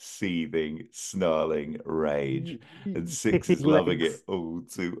pure seething, snarling rage. And 6 is loving it all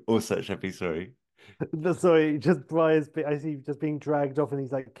too. Or such happy, sorry. Sorry, just Briar's. I see just being dragged off, and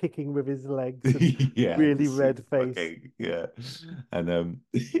he's like kicking with his legs, and Yeah, really red face. yeah. And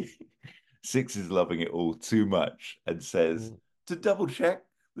 6 is loving it all too much and says, to double check,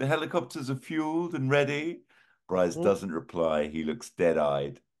 the helicopters are fueled and ready. Briars doesn't reply. He looks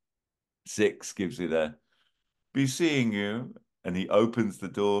dead-eyed. 6 gives it a, be seeing you. And he opens the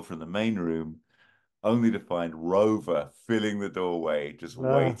door from the main room, only to find Rover filling the doorway, just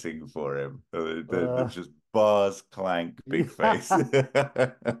waiting for him. Just bars, clank, big face.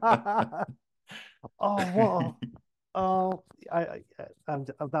 Oh, what? Oh,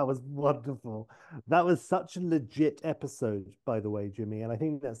 that was wonderful. That was such a legit episode, by the way, Jimmy. And I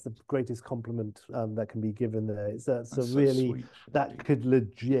think that's the greatest compliment that can be given there. It's that's a so really sweet. that could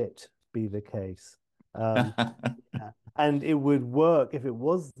legit be the case. Yeah. And it would work if it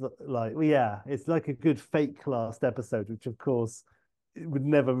was like, yeah, it's like a good fake last episode, which of course it would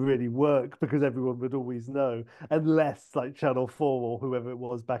never really work because everyone would always know, unless like Channel 4 or whoever it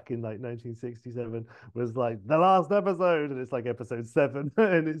was back in like 1967 was like the last episode, and it's like episode 7,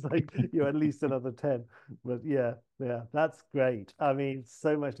 and it's like at least another 10. But yeah, that's great. I mean,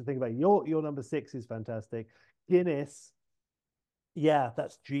 so much to think about. Your number 6 is fantastic. Guinness, yeah,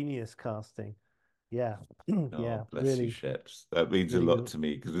 that's genius casting. Yeah, yeah, Bless really, you, Sheps. That means a really lot good. to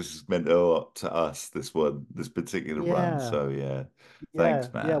me because this has meant a lot to us, this particular run. Yeah, So yeah, thanks,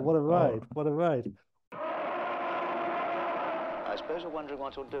 yeah. man. What a ride! What a ride! I suppose you're wondering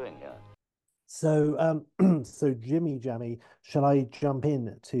what you're doing here. So, so Jimmy Jammy, shall I jump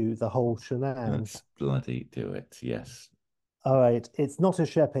in to the whole shenanigans? Let's bloody do it. Yes. All right, it's not a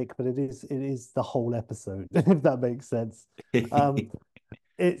shepic, but it is the whole episode, if that makes sense.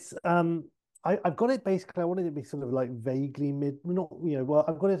 It's I've got it basically. I wanted it to be sort of like vaguely mid, not well.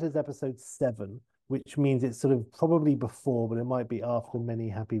 I've got it as episode 7, which means it's sort of probably before, but it might be after Many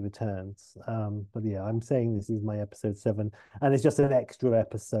Happy Returns. But yeah, I'm saying this is my episode 7, and it's just an extra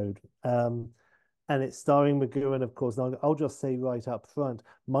episode. And it's starring McGowan, of course. And I'll just say right up front,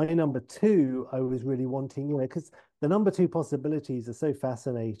 my number 2, I was really wanting, because the number 2 possibilities are so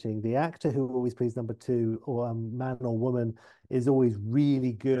fascinating. The actor who always plays number 2, or man or woman, is always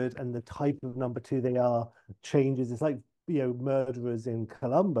really good, and the type of number 2 they are changes. It's like murderers in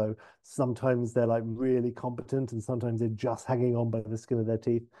Columbo. Sometimes they're like really competent, and sometimes they're just hanging on by the skin of their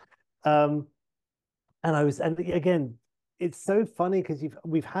teeth. And again, it's so funny because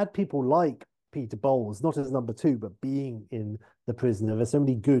we've had people like Peter Bowles, not as number 2, but being in The Prisoner. There's so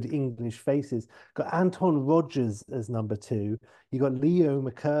many good English faces. Got Anton Rogers as number 2. You got Leo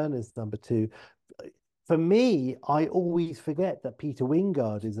McKern as number 2. For me, I always forget that Peter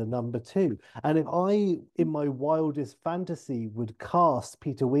Wingard is a number 2. And if I, in my wildest fantasy, would cast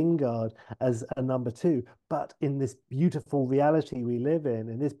Peter Wingard as a number 2, but in this beautiful reality we live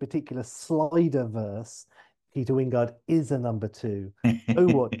in this particular Sliderverse, Peter Wingard is a number 2.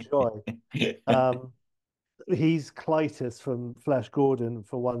 Oh, what joy. He's Clytus from Flash Gordon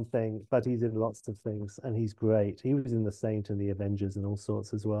for one thing, but he's in lots of things and he's great. He was in The Saint and the Avengers and all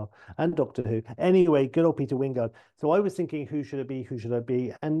sorts as well, and Doctor Who. Anyway, good old Peter Wingard. So I was thinking, who should it be? Who should I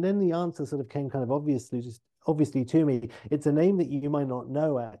be? And then the answer sort of came kind of obviously to me. It's a name that you might not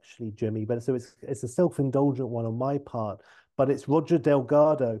know actually, Jimmy, but so it's a self-indulgent one on my part, but it's Roger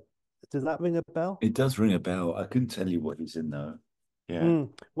Delgado. Does that ring a bell? It does ring a bell. I couldn't tell you what he's in though. Yeah.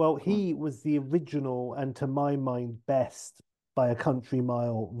 Well, he was the original and to my mind best by a country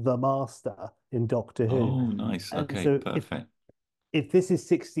mile, the master in Doctor Who. Oh, nice. And Okay, so perfect. if this is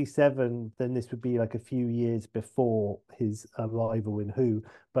 67, then this would be like a few years before his arrival in Who,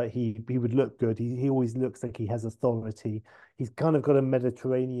 but he would look good. He always looks like he has authority. He's kind of got a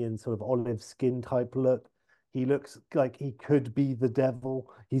Mediterranean sort of olive skin type look. He looks like he could be the devil.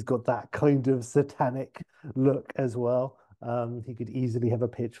 He's got that kind of satanic look as well. He could easily have a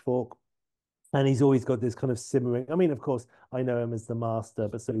pitchfork. And he's always got this kind of simmering. I mean, of course, I know him as the master,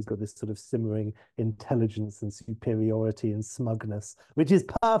 but so he's got this sort of simmering intelligence and superiority and smugness, which is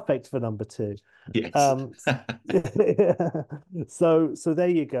perfect for number two. Yes. Um, so there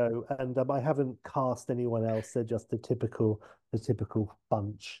you go. And I haven't cast anyone else. They're just the typical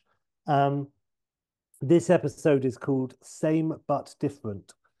bunch. Um, this episode is called Same But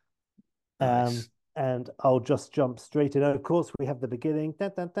Different. Nice. And I'll just jump straight in. Of course, we have the beginning. Da,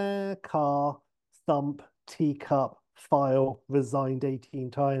 da, da, car, thump, teacup, file, resigned 18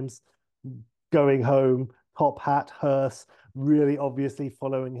 times, going home, top hat, hearse, really obviously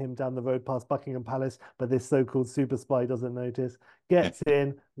following him down the road past Buckingham Palace, but this so-called super spy doesn't notice. Gets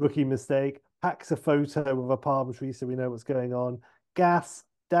in, rookie mistake, packs a photo of a palm tree so we know what's going on. Gas,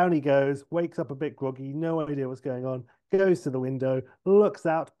 down he goes, wakes up a bit groggy, no idea what's going on, goes to the window, looks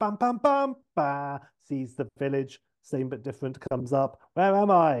out, bam, bam, bam, bah, sees the village, same but different, comes up, where am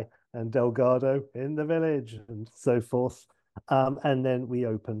I? And Delgado in the village, and so forth. And then we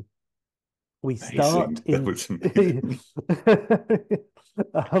open. We Amazing. start That in was amazing.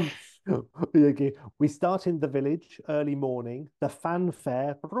 um, okay. We start in the village early morning. The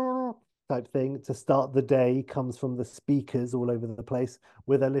fanfare type thing to start the day comes from the speakers all over the place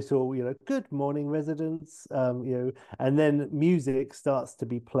with a little, good morning, residents, and then music starts to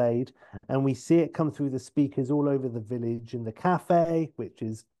be played, and we see it come through the speakers all over the village in the cafe, which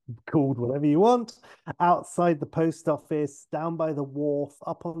is called whatever you want, outside the post office, down by the wharf,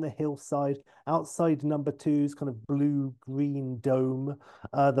 up on the hillside, outside number two's kind of blue-green dome,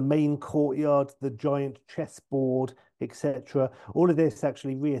 the main courtyard, the giant chessboard, etc. All of this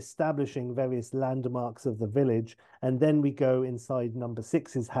actually re-establishing various landmarks of the village. And then we go inside number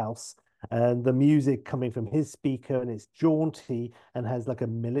six's house, and the music coming from his speaker, and it's jaunty and has like a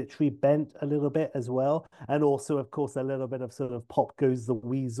military bent a little bit as well, and also of course a little bit of sort of Pop Goes the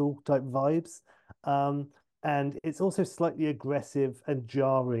Weasel type vibes, and it's also slightly aggressive and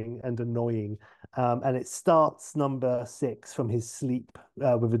jarring and annoying, and it starts number six from his sleep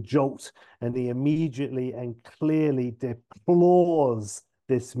with a jolt, and he immediately and clearly deplores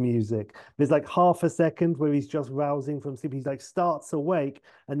this music. There's like half a second where he's just rousing from sleep. He's like starts awake,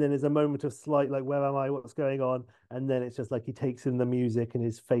 and then there's a moment of slight like, where am I? What's going on? And then it's just like he takes in the music, and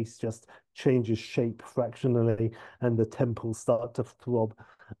his face just changes shape fractionally, and the temples start to throb.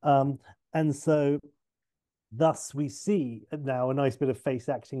 And so thus we see now a nice bit of face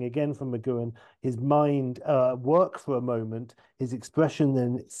acting again from McGowan. His mind work for a moment, his expression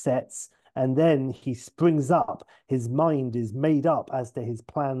then sets, and then he springs up. His mind is made up as to his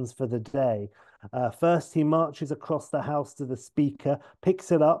plans for the day. First, he marches across the house to the speaker,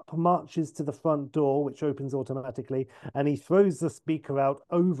 picks it up, marches to the front door, which opens automatically, and he throws the speaker out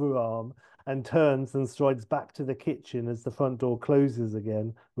overarm and turns and strides back to the kitchen as the front door closes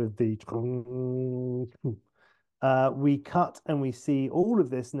again with the we cut and we see all of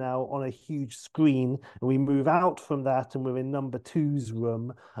this now on a huge screen, and we move out from that and we're in number two's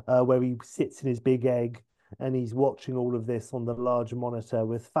room, where he sits in his big egg, and he's watching all of this on the large monitor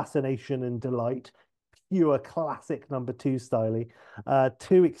with fascination and delight, pure classic number two style.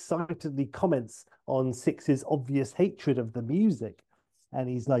 Two excitedly comments on Six's obvious hatred of the music, and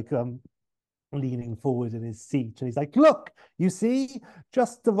he's like leaning forward in his seat, and he's like, look, you see,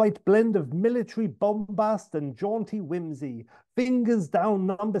 just the right blend of military bombast and jaunty whimsy, fingers down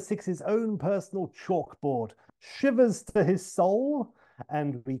number six's own personal chalkboard, shivers to his soul.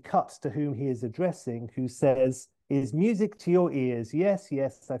 And we cut to whom he is addressing, who says, is music to your ears? Yes,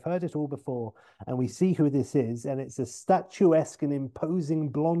 yes, I've heard it all before. And we see who this is, and it's a statuesque and imposing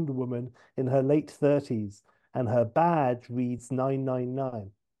blonde woman in her late 30s, and her badge reads 999.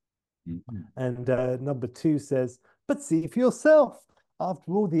 And number two says, but see for yourself.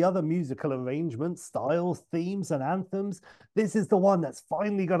 After all the other musical arrangements, styles, themes, and anthems, this is the one that's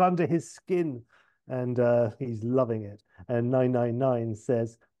finally got under his skin. And he's loving it. And 999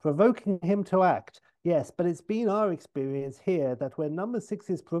 says, provoking him to act. Yes, but it's been our experience here that when number six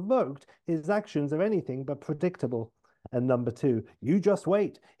is provoked, his actions are anything but predictable. And number two, you just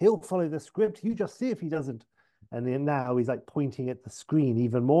wait. He'll follow the script. You just see if he doesn't. And then now he's like pointing at the screen,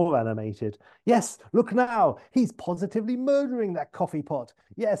 even more animated. Yes, look now. He's positively murdering that coffee pot.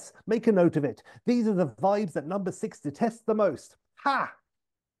 Yes, make a note of it. These are the vibes that number six detests the most. Ha!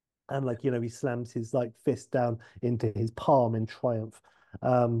 And like, he slams his like fist down into his palm in triumph.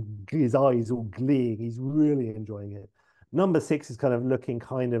 His eyes all gleaming. He's really enjoying it. Number six is kind of looking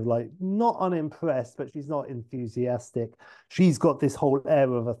kind of like not unimpressed, but she's not enthusiastic. She's got this whole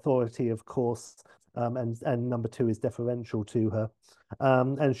air of authority, of course, and number two is deferential to her.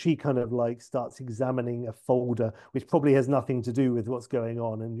 And she kind of like starts examining a folder, which probably has nothing to do with what's going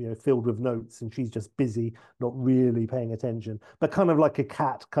on, and filled with notes, and she's just busy, not really paying attention, but kind of like a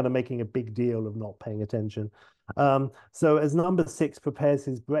cat, kind of making a big deal of not paying attention. So as number six prepares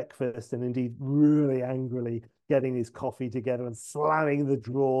his breakfast and indeed really angrily getting his coffee together and slamming the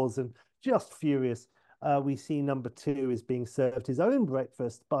drawers and just furious, we see number two is being served his own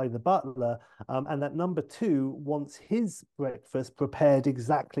breakfast by the butler, and that number two wants his breakfast prepared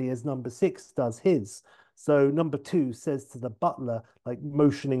exactly as number six does his. So number two says to the butler, like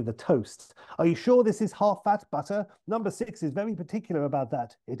motioning the toast, are you sure this is half-fat butter? Number six is very particular about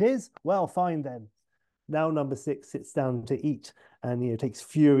that. It is? Well, fine then. Now number six sits down to eat and takes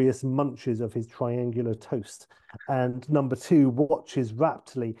furious munches of his triangular toast. And number two watches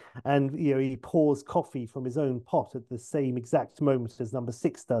raptly, and he pours coffee from his own pot at the same exact moment as number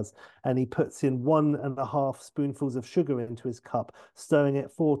six does. And he puts in 1.5 spoonfuls of sugar into his cup, stirring it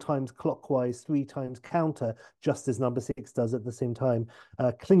 4 times clockwise, 3 times counter, just as number six does at the same time,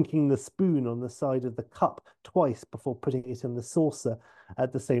 clinking the spoon on the side of the cup twice before putting it in the saucer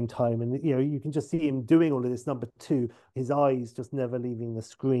at the same time. And you can just see him doing all of this. Number two, his eyes just never leaving the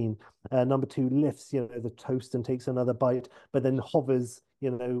screen. Number two lifts the toast and takes another bite, but then hovers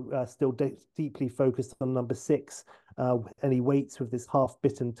still deeply focused on number six, and he waits with this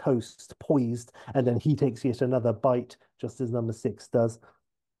half-bitten toast poised, and then he takes yet another bite just as number six does.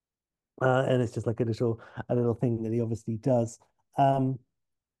 And it's just like a little thing that he obviously does.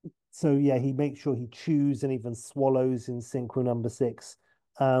 So yeah, he makes sure he chews and even swallows in sync with number six.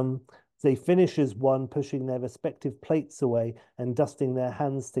 So he finishes one, pushing their respective plates away and dusting their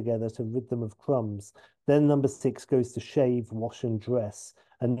hands together to rid them of crumbs. Then number six goes to shave, wash, and dress.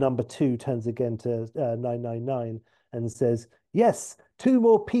 And number two turns again to 999 and says, yes, 2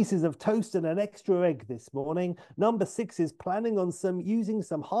 more pieces of toast and an extra egg this morning. Number six is planning on using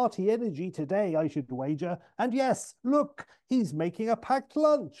some hearty energy today, I should wager. And yes, look, he's making a packed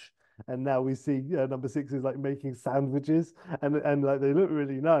lunch. And now we see number six is like making sandwiches, and like they look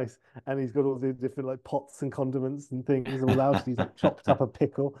really nice. And he's got all the different like pots and condiments and things all out. He's like chopped up a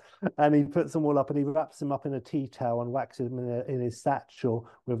pickle, and he puts them all up, and he wraps them up in a tea towel and waxes them in his satchel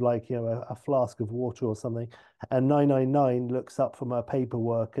with like a flask of water or something. And 999 looks up from her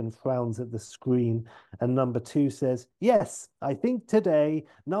paperwork and frowns at the screen. And number two says, yes, I think today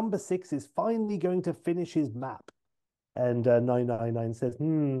number six is finally going to finish his map. And 999 says,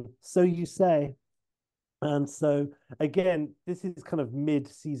 so you say. And so again, this is kind of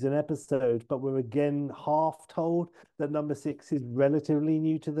mid-season episode, but we're again half told that number six is relatively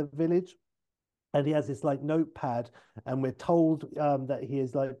new to the village. And he has this like notepad, and we're told that he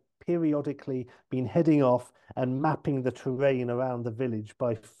has like periodically been heading off and mapping the terrain around the village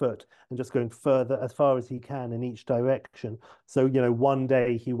by foot and just going further as far as he can in each direction. So, one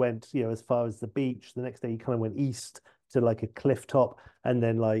day he went, as far as the beach. The next day he kind of went east to like a cliff top, and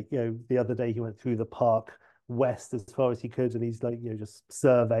then like the other day he went through the park west as far as he could, and he's like just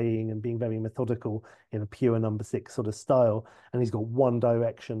surveying and being very methodical in a pure number six sort of style. And he's got one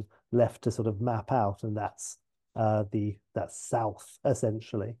direction left to sort of map out, and that's south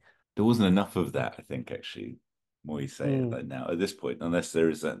essentially. There wasn't enough of that, I think, actually. More you say it like now at this point, unless there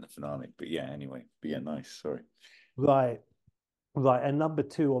is that in the finale. But yeah, anyway. But yeah, nice. Sorry. Right. And number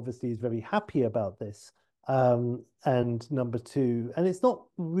two obviously is very happy about this. And number two, and it's not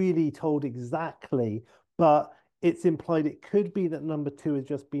really told exactly, but it's implied it could be that number two has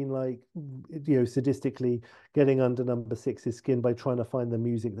just been like, sadistically getting under number six's skin by trying to find the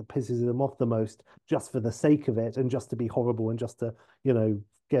music that pisses him off the most, just for the sake of it, and just to be horrible and just to,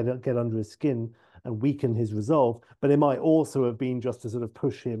 get under his skin and weaken his resolve. But it might also have been just to sort of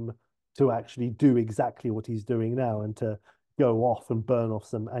push him to actually do exactly what he's doing now, and to go off and burn off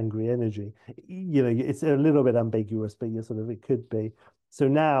some angry energy. You know, it's a little bit ambiguous, but you sort of it could be. So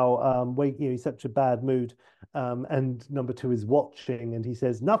now, wait, you know, he's such a bad mood, and number two is watching, and he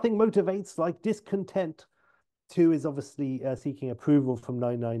says, "Nothing motivates like discontent." Two is obviously seeking approval from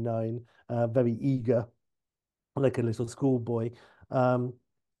 999, very eager, like a little schoolboy. Um,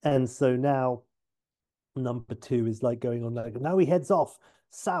 and so now number two is like going on like now he heads off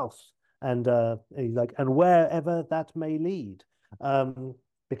south and he's like and wherever that may lead. Um,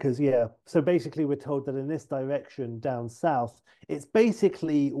 because yeah, so basically we're told that in this direction down south, it's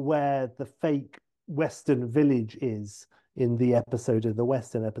basically where the fake Western village is in the episode of the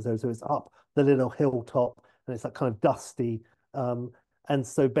Western episode. So it's up the little hilltop and it's like kind of dusty. Um, and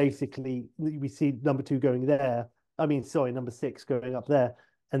so basically we see number two going there. I mean, sorry, number six going up there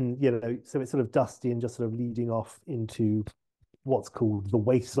and you know, so it's sort of dusty and just sort of leading off into what's called the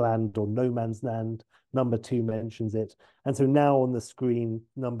wasteland or no man's land. Number two mentions it, and so now on the screen,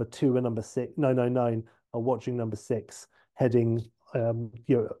 number two and number six, 999 are watching number six heading, you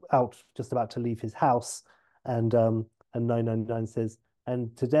know, out, just about to leave his house, and 999 says,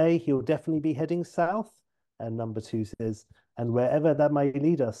 and today he'll definitely be heading south, and number two says, and wherever that may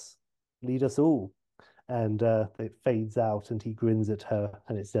lead us all and it fades out and he grins at her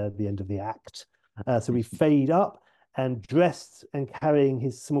and it's the end of the act. So we fade up and dressed and carrying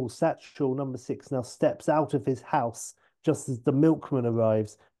his small satchel, number six now steps out of his house just as the milkman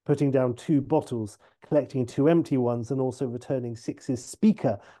arrives, putting down two bottles, collecting two empty ones and also returning six's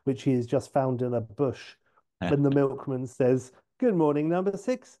speaker, which he has just found in a bush. And the milkman says, "Good morning, number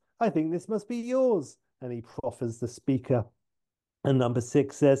six. I think this must be yours." And he proffers the speaker. And number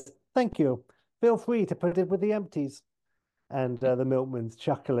six says, "Thank you. Feel free to put it with the empties." And the milkman's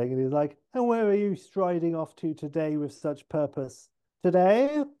chuckling and he's like, "And where are you striding off to today with such purpose?"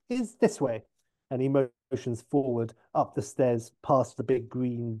 "Today is this way." And he motions forward up the stairs past the big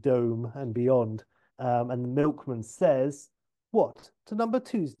green dome and beyond. And the milkman says, "What, to number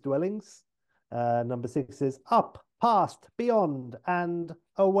two's dwellings?" Number six says, "Up, past, beyond, and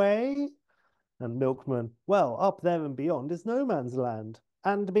away." And milkman, "Well, up there and beyond is no man's land.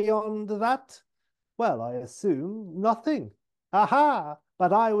 And beyond that? Well, I assume nothing." "Aha!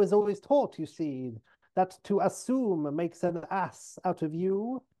 But I was always taught, you see, that to assume makes an ass out of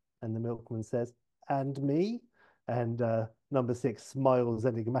you." And the milkman says, "And me?" And number six smiles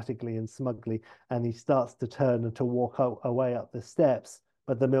enigmatically and smugly, and he starts to turn and to walk away up the steps,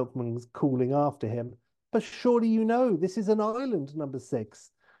 but the milkman's calling after him, "But surely you know this is an island, number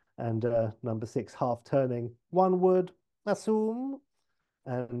six." And number six, half turning, "One would assume."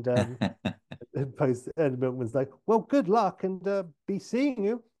 And and Milkman's like, "Well, good luck and be seeing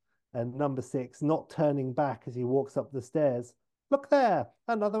you." And number six, not turning back as he walks up the stairs, "Look there,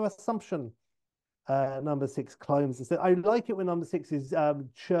 another assumption." Number six climbs the stairs. I like it when number six is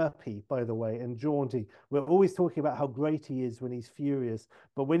chirpy, by the way, and jaunty. We're always talking about how great he is when he's furious,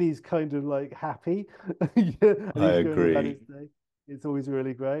 but when he's kind of like happy yeah, and I he's going about agree. his day, it's always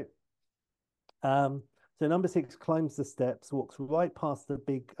really great. Um, so number six climbs the steps, walks right past the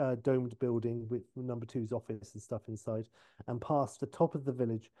big domed building with number two's office and stuff inside, and past the top of the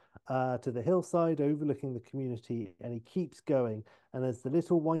village to the hillside overlooking the community. And he keeps going. And as the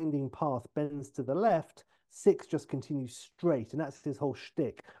little winding path bends to the left, six just continues straight. And that's his whole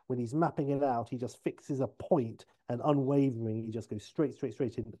shtick. When he's mapping it out, he just fixes a point and unwavering, he just goes straight, straight,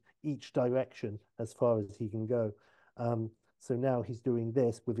 straight in each direction as far as he can go. So now he's doing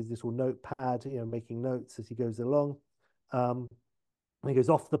this with his little notepad, you know, making notes as he goes along. He goes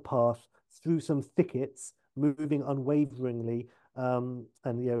off the path through some thickets, moving unwaveringly, and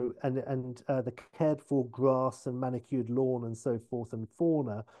you know, and the cared for grass and manicured lawn and so forth and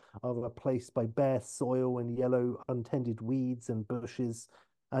fauna are replaced by bare soil and yellow untended weeds and bushes.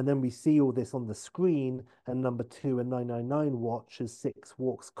 And then we see all this on the screen, and number two and 999 watch as six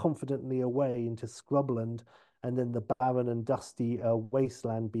walks confidently away into scrubland and then the barren and dusty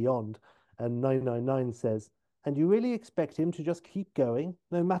wasteland beyond. And 999 says, "And you really expect him to just keep going,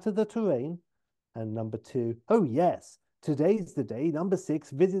 no matter the terrain?" And number two, "Oh, yes, today's the day number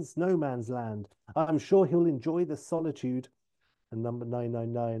six visits no man's land. I'm sure he'll enjoy the solitude." And number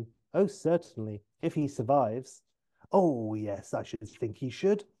 999, "Oh, certainly, if he survives." "Oh, yes, I should think he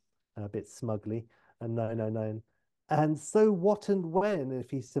should," a bit smugly. And 999, "And so what and when if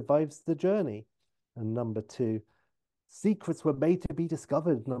he survives the journey?" And number two, "Secrets were made to be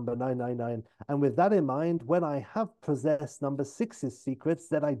discovered, number 999. And with that in mind, when I have possessed number six's secrets,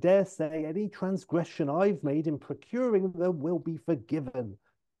 then I dare say any transgression I've made in procuring them will be forgiven."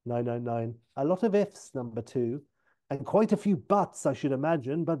 999, "A lot of ifs, number two, and quite a few buts, I should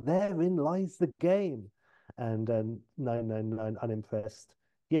imagine, but therein lies the game." and 999 unimpressed.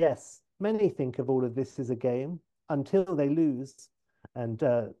 Yes, many think of all of this as a game until they lose. And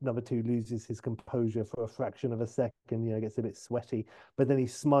number two loses his composure for a fraction of a second, gets a bit sweaty, but then he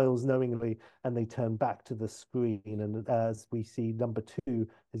smiles knowingly and they turn back to the screen. And as we see number two,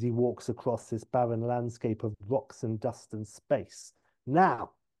 as he walks across this barren landscape of rocks and dust and space.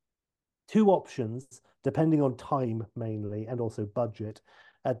 Now, two options, depending on time mainly and also budget.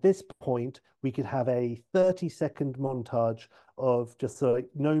 At this point, we could have a 30-second montage of just like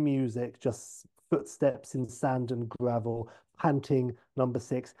no music, just footsteps in sand and gravel, panting number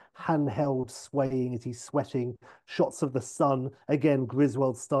six, handheld swaying as he's sweating, shots of the sun, again,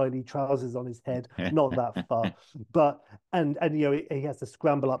 Griswold style, trousers on his head, not that far. But and he has to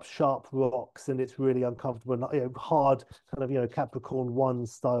scramble up sharp rocks and it's really uncomfortable, hard kind of Capricorn 1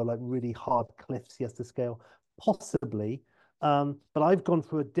 style, like really hard cliffs he has to scale, possibly. But I've gone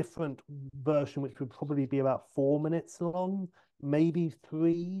for a different version, which would probably be about 4 minutes long, maybe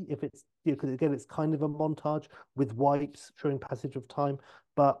three, if it's because again it's kind of a montage with wipes showing passage of time.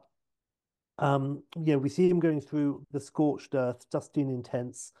 But we see him going through the scorched earth, dusty and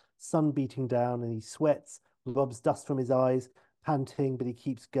intense, sun beating down, and he sweats, rubs dust from his eyes, panting, but he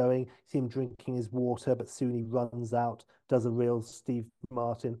keeps going. See him drinking his water, but soon he runs out, does a real Steve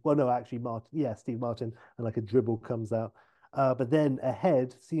Martin. Well, no, actually, Steve Martin, and like a dribble comes out. But then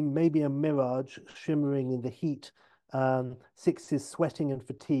ahead, see maybe a mirage shimmering in the heat. Six is sweating and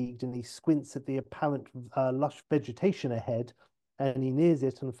fatigued, and he squints at the apparent lush vegetation ahead, and he nears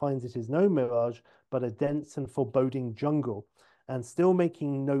it and finds it is no mirage, but a dense and foreboding jungle. And still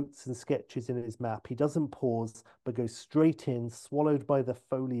making notes and sketches in his map, he doesn't pause, but goes straight in, swallowed by the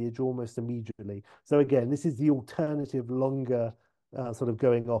foliage almost immediately. So again, this is the alternative, longer sort of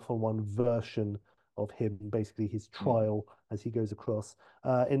going off on one version of him, basically his trial as he goes across.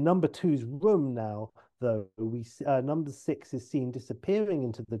 In number two's room now, though, number six is seen disappearing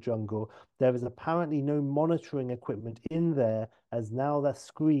into the jungle. There is apparently no monitoring equipment in there, as now the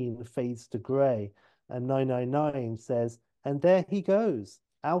screen fades to grey. And 999 says, and there he goes,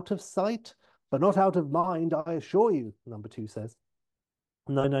 out of sight, but not out of mind, I assure you, number two says.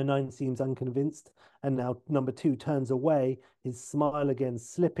 999 seems unconvinced, and now number two turns away, his smile again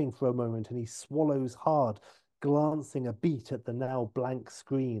slipping for a moment, and he swallows hard, glancing a beat at the now blank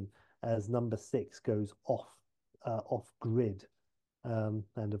screen as number six goes off grid. And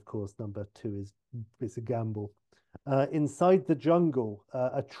of course, number two is a gamble. Inside the jungle,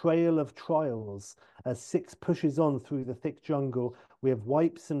 a trail of trials. As six pushes on through the thick jungle, we have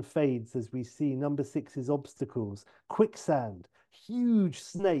wipes and fades as we see number six's obstacles, quicksand, huge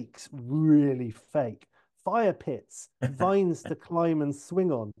snakes, really fake, fire pits, vines to climb and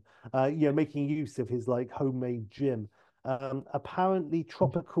swing on, making use of his like homemade gym. Apparently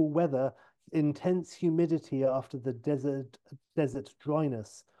tropical weather, intense humidity after the desert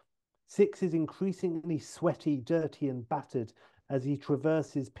dryness. Six is increasingly sweaty, dirty, and battered as he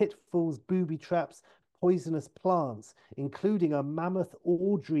traverses pitfalls, booby traps, poisonous plants, including a mammoth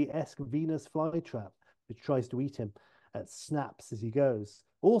Audrey-esque Venus flytrap, which tries to eat him. Snaps as he goes.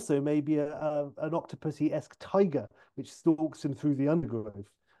 Also, maybe an octopusy-esque tiger, which stalks him through the undergrowth.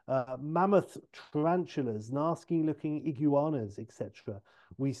 Mammoth tarantulas, nasty-looking iguanas, etc.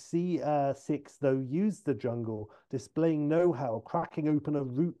 We see six, though, use the jungle, displaying know-how, cracking open a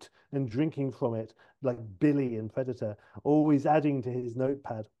root and drinking from it, like Billy in Predator, always adding to his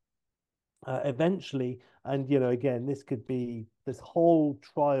notepad. Eventually, and again, this whole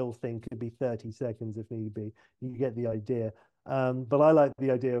trial thing could be 30 seconds if need be. You get the idea. But I like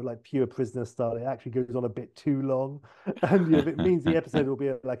the idea of like pure prisoner style. It actually goes on a bit too long, and it means the episode will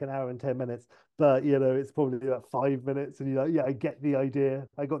be like an hour and 10 minutes. But it's probably about 5 minutes, and you're like, yeah, I get the idea.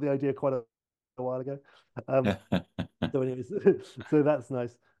 I got the idea quite a while ago. So anyways, so that's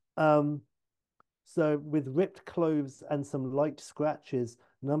nice. So with ripped clothes and some light scratches,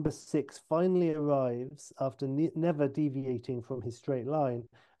 number six finally arrives after never deviating from his straight line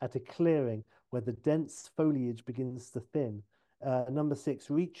at a clearing where the dense foliage begins to thin. Number six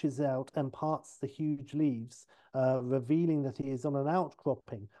reaches out and parts the huge leaves, revealing that he is on an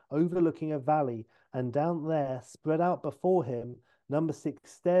outcropping overlooking a valley, and down there, spread out before him, number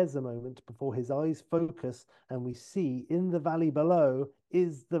six stares a moment before his eyes focus, and we see in the valley below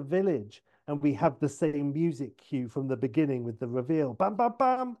is the village. And we have the same music cue from the beginning with the reveal, bam, bam,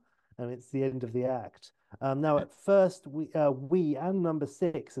 bam, and it's the end of the act. Now, at first, we and number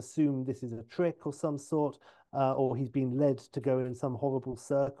six assume this is a trick or some sort, or he's been led to go in some horrible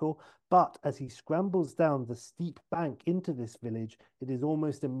circle. But as he scrambles down the steep bank into this village, it is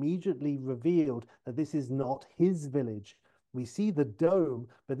almost immediately revealed that this is not his village. We see the dome,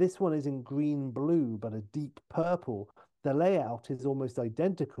 but this one is in green blue, but a deep purple. The layout is almost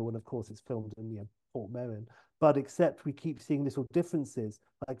identical, and of course, it's filmed in Port Merin. But except we keep seeing little differences.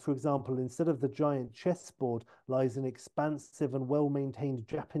 Like, for example, instead of the giant chessboard lies an expansive and well-maintained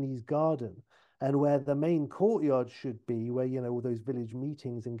Japanese garden. And where the main courtyard should be, where, all those village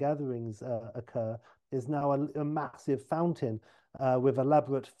meetings and gatherings occur, is now a massive fountain with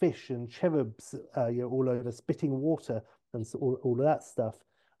elaborate fish and cherubs all over spitting water and so all of that stuff.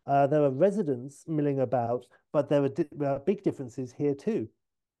 There are residents milling about, but there are big differences here too.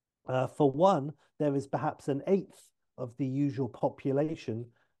 For one, there is perhaps an eighth of the usual population.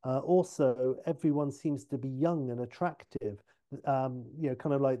 Also, everyone seems to be young and attractive. Kind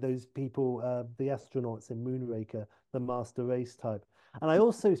of like those people, the astronauts in Moonraker, the master race type. And I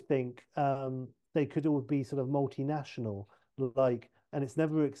also think they could all be sort of multinational, and it's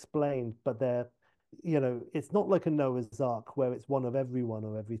never explained, but it's not like a Noah's Ark where it's one of everyone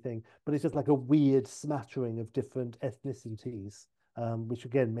or everything, but it's just like a weird smattering of different ethnicities, which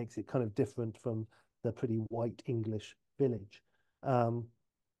again makes it kind of different from the pretty white English village.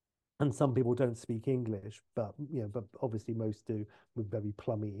 And some people don't speak English, but obviously most do, with very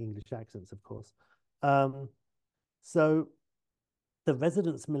plummy English accents, of course. So the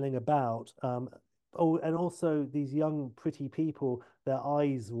residents milling about, and also these young, pretty people, their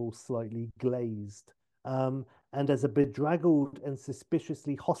eyes are all slightly glazed. And as a bedraggled and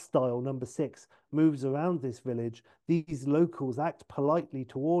suspiciously hostile number 6 moves around this village, these locals act politely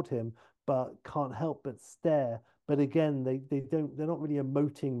toward him, but can't help but stare. But again, they're not really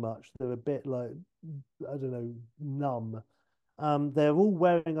emoting much. They're a bit like, I don't know, numb. They're all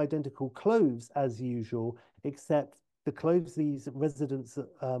wearing identical clothes as usual, except the clothes these residents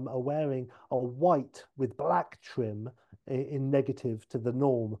are wearing are white with black trim in negative to the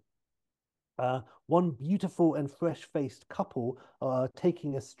norm. One beautiful and fresh-faced couple are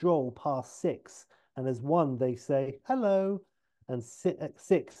taking a stroll past 6, and as one they say hello, and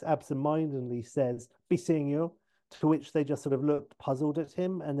 6 absentmindedly says, "Be seeing you," to which they just sort of looked puzzled at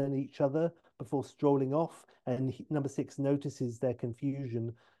him and then each other before strolling off. And number 6 notices their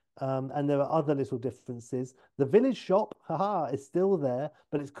confusion. And there are other little differences. The village shop, haha, is still there,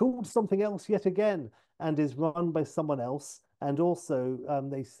 but it's called something else yet again and is run by someone else. And also,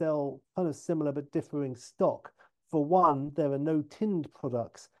 they sell kind of similar but differing stock. For one, there are no tinned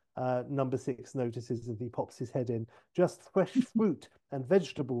products. Number 6 notices as he pops his head in, just fresh fruit and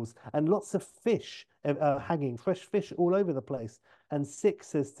vegetables and lots of fish hanging, fresh fish all over the place. And 6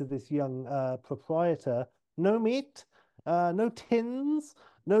 says to this young proprietor, "No meat, no tins,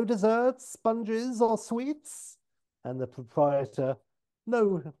 no desserts, sponges, or sweets?" And the proprietor,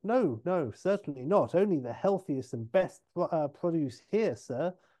 "No, no, no, certainly not. Only the healthiest and best produce here,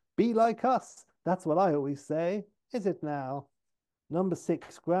 sir. Be like us. That's what I always say. Is it now?" Number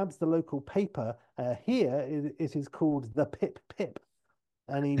 6 grabs the local paper. Here it is called the Pip Pip.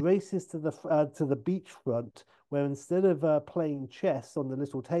 And he races to the beachfront, where instead of playing chess on the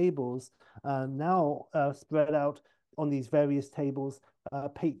little tables, now spread out on these various tables,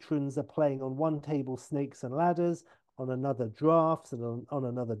 patrons are playing on one table snakes and ladders, on another drafts, and on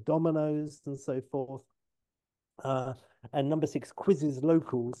another dominoes, and so forth. And number 6 quizzes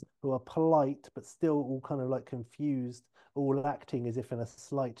locals who are polite but still all kind of like confused, all acting as if in a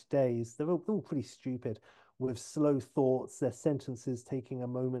slight daze. They're all pretty stupid, with slow thoughts, their sentences taking a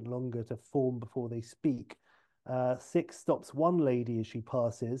moment longer to form before they speak. 6 stops one lady as she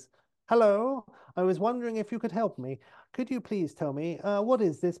passes. "Hello, I was wondering if you could help me. Could you please tell me, what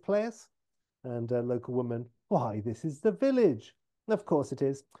is this place?" And a local woman, "Why, this is the village." "Of course it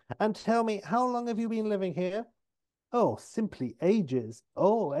is. And tell me, how long have you been living here?" "Oh, simply ages."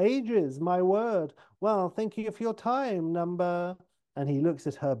 "Oh, ages, my word. Well, thank you for your time, number." And he looks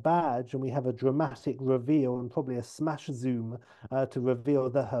at her badge, and we have a dramatic reveal and probably a smash zoom to reveal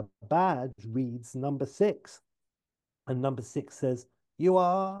that her badge reads number 6. And number 6 says, "You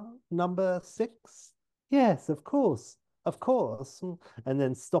are number 6?" "Yes, of course, of course." And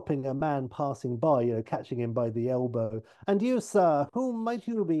then stopping a man passing by, catching him by the elbow. "And you, sir, whom might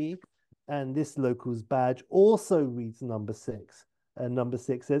you be?" And this local's badge also reads number 6. And number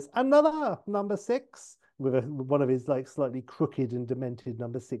 6 says, "Another number 6," with one of his like slightly crooked and demented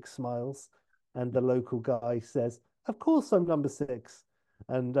number 6 smiles. And the local guy says, "Of course I'm number 6."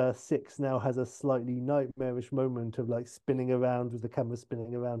 And 6 now has a slightly nightmarish moment of like spinning around with the camera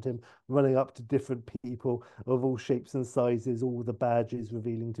spinning around him, running up to different people of all shapes and sizes, all the badges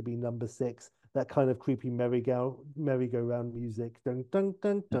revealing to be number 6. That kind of creepy merry-go-round music, dun dun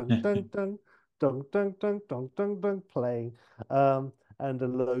dun dun dun dun dun dun dun dun dun dun playing. And a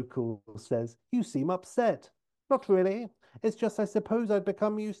local says, "You seem upset." "Not really. It's just I suppose I'd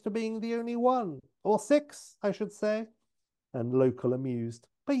become used to being the only one. Or six, I should say. And local amused.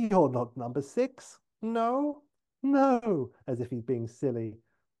 But you're not number six. No? No, as if he's being silly.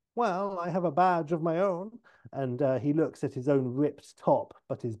 Well, I have a badge of my own. And he looks at his own ripped top,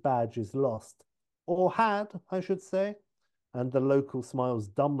 but his badge is lost. Or had, I should say. And the local smiles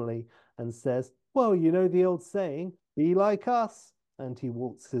dumbly and says, well, you know the old saying, be like us. And he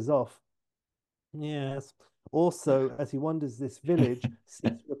waltzes off. Yes. Also, as he wanders this village,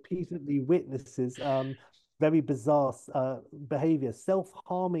 Six repeatedly witnesses very bizarre behavior,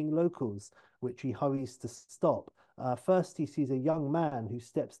 self-harming locals, which he hurries to stop. First, he sees a young man who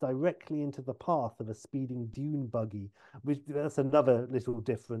steps directly into the path of a speeding dune buggy, which that's another little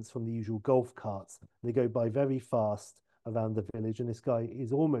difference from the usual golf carts. They go by very fast around the village, and this guy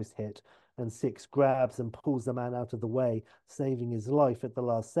is almost hit, and Six grabs and pulls the man out of the way, saving his life at the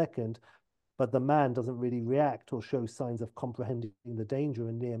last second. But the man doesn't really react or show signs of comprehending the danger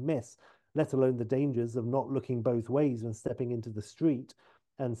and near miss, let alone the dangers of not looking both ways when stepping into the street.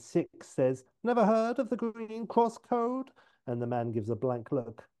 And Six says, never heard of the Green Cross Code? And the man gives a blank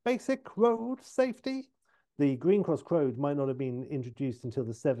look. Basic road safety? The Green Cross Code might not have been introduced until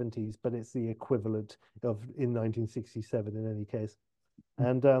the 70s, but it's the equivalent of in 1967 in any case.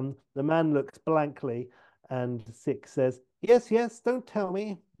 And the man looks blankly, and Six says, yes, yes, don't tell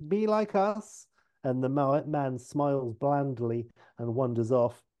me. Be like us. And the man smiles blandly and wanders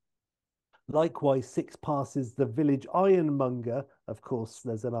off. Likewise, Six passes the village ironmonger. Of course,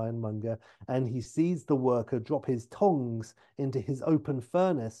 there's an ironmonger. And he sees the worker drop his tongs into his open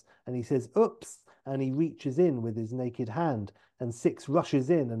furnace. And he says, oops. And he reaches in with his naked hand. And Six rushes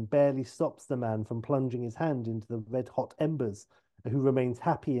in and barely stops the man from plunging his hand into the red hot embers, who remains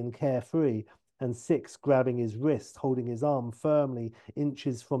happy and carefree. And Six, grabbing his wrist, holding his arm firmly,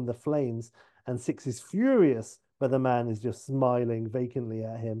 inches from the flames. And Six is furious, but the man is just smiling vacantly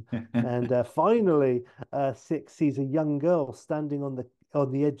at him. And finally, Six sees a young girl standing on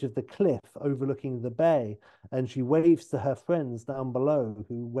the edge of the cliff overlooking the bay, and she waves to her friends down below,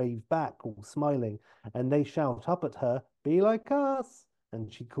 who wave back, all smiling, and they shout up at her, be like us.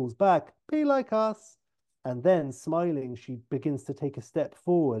 And she calls back, be like us. And then, smiling, she begins to take a step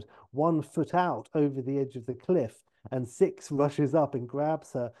forward, 1 foot out over the edge of the cliff, and Six rushes up and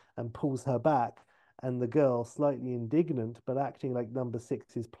grabs her and pulls her back. And the girl, slightly indignant, but acting like number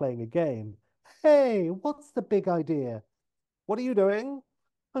 6 is playing a game. Hey, what's the big idea? What are you doing?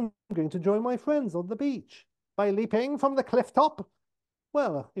 I'm going to join my friends on the beach. By leaping from the cliff top?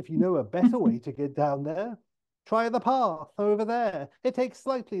 Well, if you know a better way to get down there, try the path over there. It takes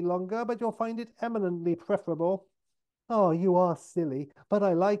slightly longer, but you'll find it eminently preferable. Oh, you are silly, but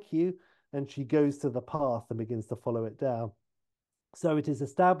I like you. And she goes to the path and begins to follow it down. So it is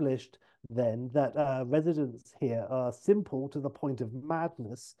established then that residents here are simple to the point of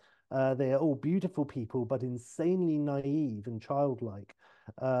madness. They are all beautiful people, but insanely naive and childlike.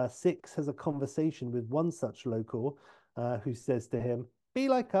 Six has a conversation with one such local who says to him, be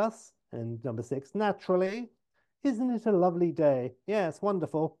like us. And number 6, naturally. Isn't it a lovely day? Yes,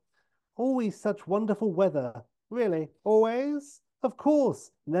 wonderful. Always such wonderful weather. Really? Always? Of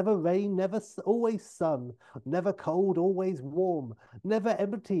course. Never rain, always sun. Never cold, always warm. Never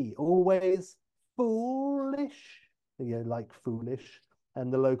empty, always foolish. Yeah, like foolish.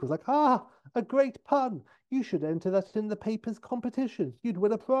 And the local's like, ah, a great pun. You should enter that in the paper's competition. You'd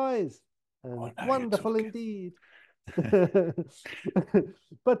win a prize. And wonderful indeed.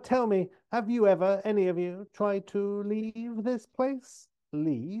 But tell me, have you ever, any of you, tried to leave this place?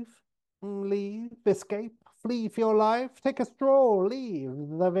 Leave? Leave? Escape? Flee for your life? Take a stroll? Leave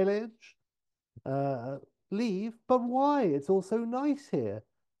the village? Leave? But why? It's all so nice here.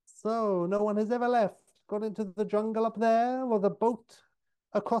 So, no one has ever left? Gone into the jungle up there? Or the boat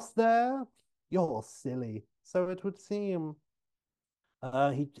across there? You're silly. So it would seem.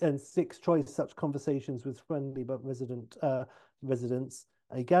 Six tries such conversations with friendly but residents.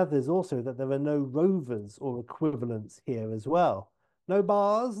 He gathers also that there are no rovers or equivalents here as well. No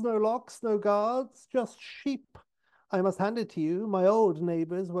bars, no locks, no guards, just sheep. I must hand it to you. My old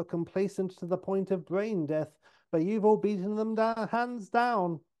neighbors were complacent to the point of brain death, but you've all beaten them down, hands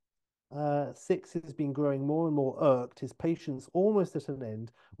down. Six has been growing more and more irked, his patience almost at an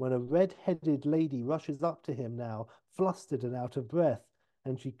end, when a red-headed lady rushes up to him now, flustered and out of breath.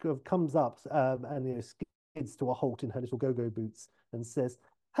 And she comes up and skids to a halt in her little go-go boots and says,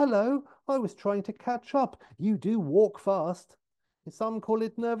 hello, I was trying to catch up. You do walk fast. Some call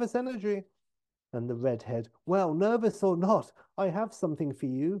it nervous energy. And the redhead, well, nervous or not, I have something for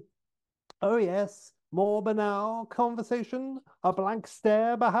you. Oh, yes, more banal conversation, a blank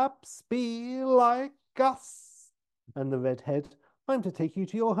stare, perhaps, be like us. And the redhead, I'm to take you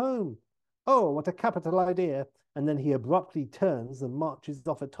to your home. Oh, what a capital idea. And then he abruptly turns and marches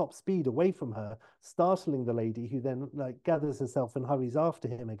off at top speed away from her, startling the lady, who then like gathers herself and hurries after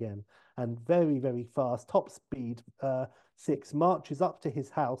him again. And very, very fast, top speed, Six marches up to his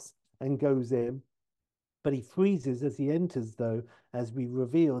house and goes in. But he freezes as he enters, though, as we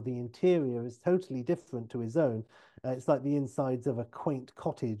reveal the interior is totally different to his own. It's like the insides of a quaint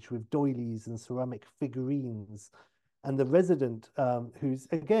cottage with doilies and ceramic figurines. And the resident, who's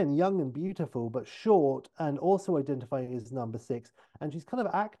again young and beautiful, but short, and also identifying as number six, and she's kind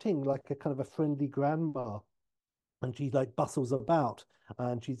of acting like a kind of a friendly grandma, and she like bustles about,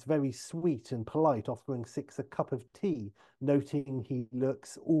 and she's very sweet and polite, offering Six a cup of tea, noting he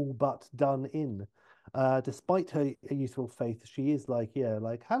looks all but done in. Despite her youthful faith, she is like, yeah,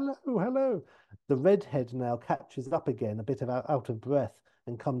 like, hello, hello. The redhead now catches up again, a bit of out of breath,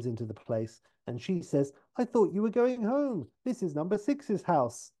 and comes into the place. And she says, I thought you were going home. This is number six's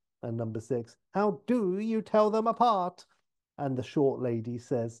house. And number six, how do you tell them apart? And the short lady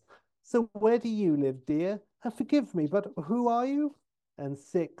says, so where do you live, dear? And forgive me, but who are you? And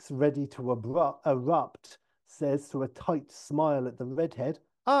Six, ready to erupt, says through a tight smile at the redhead,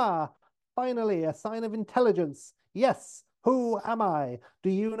 ah, finally, a sign of intelligence. Yes, who am I? Do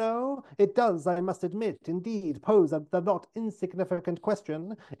you know? It does, I must admit, indeed, pose the not insignificant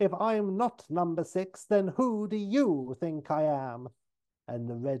question. If I'm not number six, then who do you think I am? And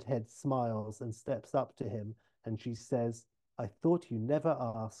the redhead smiles and steps up to him, and she says, I thought you never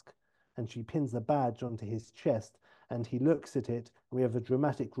ask. And she pins a badge onto his chest, and he looks at it. We have a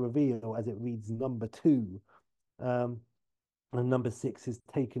dramatic reveal as it reads number two. Um, and number six is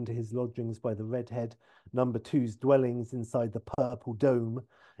taken to his lodgings by the redhead. Number two's dwellings inside the purple dome.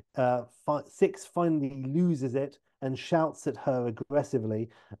 Six finally loses it and shouts at her aggressively,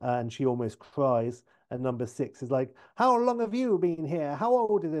 and she almost cries. And number six is like, how long have you been here? How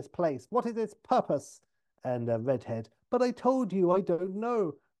old is this place? What is its purpose? And redhead, but I told you I don't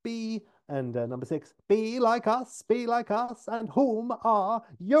know. Be, and number six, be like us, and whom are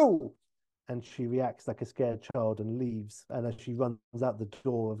you? And she reacts like a scared child and leaves. And as she runs out the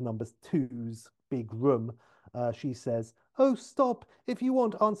door of number two's big room, she says, oh, stop. If you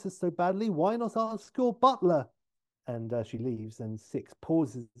want answers so badly, why not ask your butler? And she leaves, and Six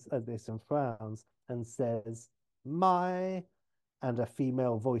pauses at this and frowns and says, my. And a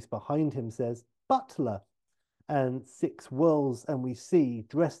female voice behind him says, butler. And Six whirls, and we see,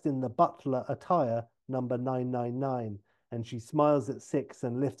 dressed in the butler attire, number 999. And she smiles at Six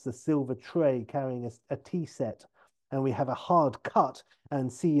and lifts a silver tray carrying a tea set. And we have a hard cut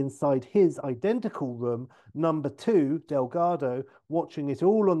and see inside his identical room, number two, Delgado, watching it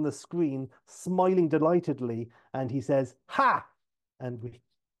all on the screen, smiling delightedly. And he says, ha! And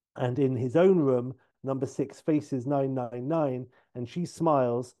in his own room, number six faces 999, and she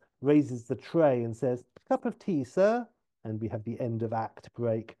smiles, raises the tray, and says, cup of tea, sir. And we have the end of act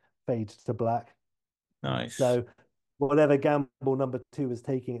break, fade to black. Nice. So whatever gamble number two was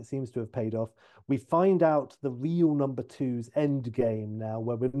taking, it seems to have paid off. We find out the real number two's end game now,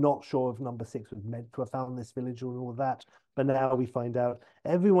 where we're not sure if number six was meant to have found this village or all that. But now we find out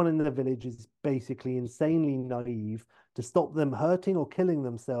everyone in the village is basically insanely naive. To stop them hurting or killing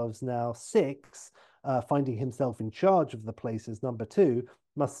themselves now, Six, finding himself in charge of the place as number two,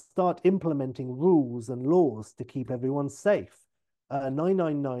 must start implementing rules and laws to keep everyone safe.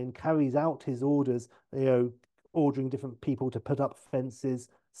 999 carries out his orders, ordering different people to put up fences,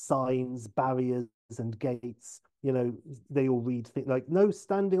 signs, barriers, and gates. They all read things like no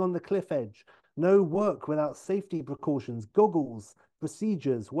standing on the cliff edge, no work without safety precautions, goggles,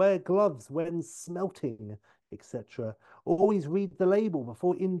 procedures, wear gloves when smelting, etc. Always read the label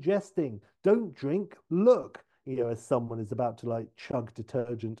before ingesting. Don't drink, look, as someone is about to like chug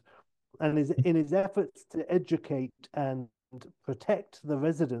detergent. And in his efforts to educate and protect the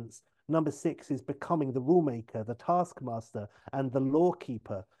residents, number six is becoming the rulemaker, the taskmaster, and the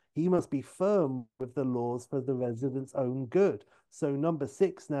lawkeeper. He must be firm with the laws for the residents' own good. So number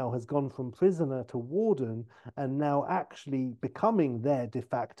six now has gone from prisoner to warden, and now actually becoming their de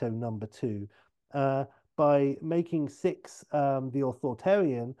facto number two. By making Six the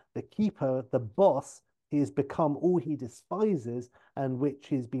authoritarian, the keeper, the boss, he has become all he despises and which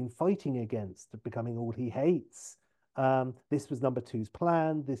he's been fighting against, becoming all he hates. This was number two's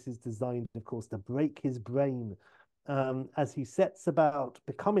plan. This is designed, of course, to break his brain. As he sets about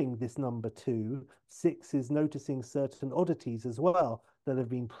becoming this number two, Six is noticing certain oddities as well that have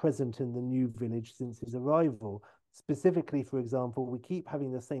been present in the new village since his arrival. Specifically, for example, we keep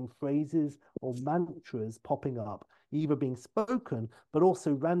having the same phrases or mantras popping up either being spoken, but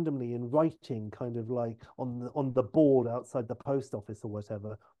also randomly in writing, kind of like on the board outside the post office or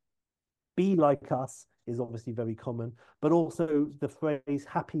whatever. Be like us is obviously very common, but also the phrase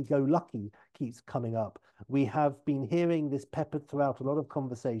happy go lucky keeps coming up. We have been hearing this peppered throughout a lot of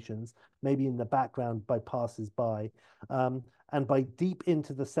conversations, maybe in the background by passers-by. And by deep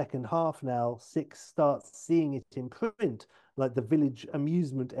into the second half now, Six starts seeing it in print, like the village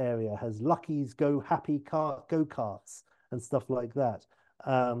amusement area has Lucky's Go Happy Car go-karts and stuff like that.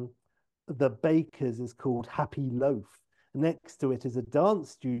 The Baker's is called Happy Loaf. Next to it is a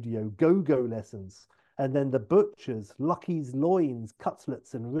dance studio, go-go lessons. And then the butcher's, Lucky's Loins,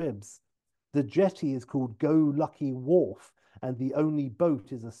 cutlets and ribs. The jetty is called Go Lucky Wharf, and the only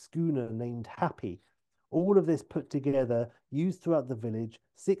boat is a schooner named Happy. All of this put together, used throughout the village,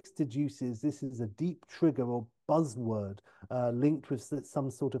 Six deduces this is a deep trigger or buzzword linked with some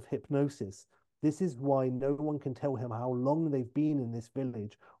sort of hypnosis. This is why no one can tell him how long they've been in this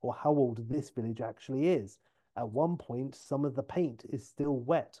village or how old this village actually is. At one point, some of the paint is still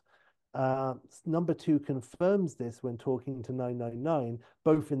wet. Number two confirms this when talking to 999,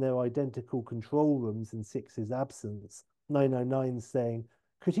 both in their identical control rooms in Six's absence. 999 saying,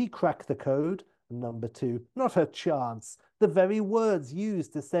 could he crack the code? And number two, not a chance. The very words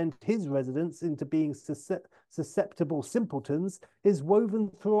used to send his residents into being susceptible simpletons is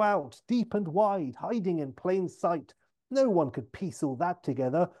woven throughout, deep and wide, hiding in plain sight. No one could piece all that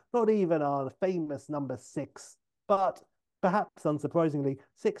together, not even our famous number six. But perhaps unsurprisingly,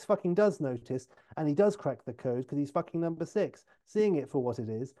 Six fucking does notice, and he does crack the code because he's fucking number six, seeing it for what it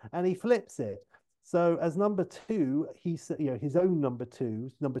is, and he flips it. So as number two, his own number two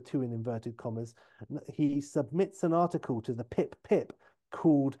in inverted commas, he submits an article to the Pip Pip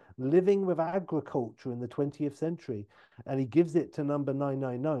called Living with Agriculture in the 20th Century, and he gives it to number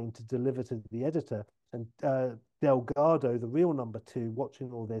 999 to deliver to the editor. And Delgado, the real number two,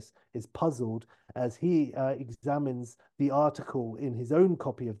 watching all this, is puzzled as he examines the article in his own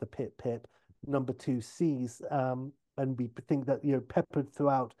copy of the Pip Pip. Number two sees, and we think that, peppered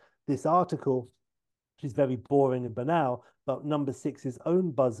throughout this article, which is very boring and banal, but number six's own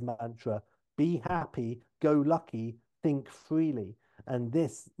buzz mantra, be happy, go lucky, think freely. And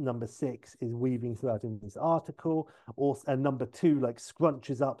this number six is weaving throughout in this article. Also, and number two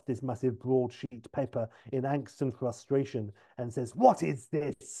scrunches up this massive broadsheet paper in angst and frustration and says, what is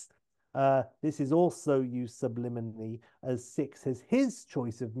this? This is also used subliminally as Six has his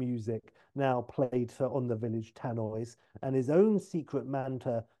choice of music now played on the village tannoys and his own secret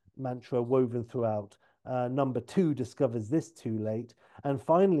mantra woven throughout. Number two discovers this too late. And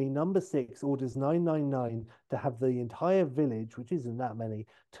finally, number six orders 999 to have the entire village, which isn't that many,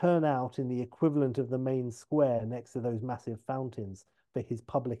 turn out in the equivalent of the main square next to those massive fountains for his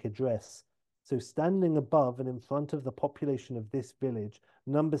public address. So standing above and in front of the population of this village,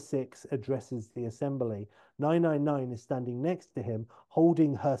 number six addresses the assembly. 999 is standing next to him,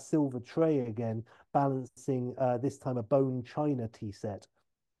 holding her silver tray again, balancing this time a bone china tea set.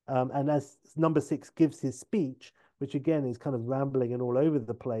 And as number six gives his speech, which again is kind of rambling and all over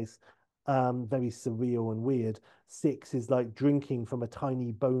the place, very surreal and weird, Six is like drinking from a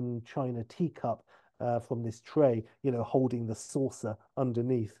tiny bone china teacup from this tray, holding the saucer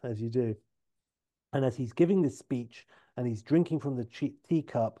underneath, as you do. And as he's giving this speech and he's drinking from the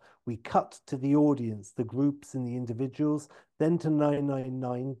teacup, we cut to the audience, the groups and the individuals, then to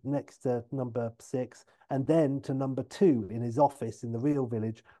 999 next to number six, and then to number two in his office in the real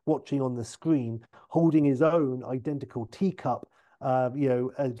village, watching on the screen, holding his own identical teacup,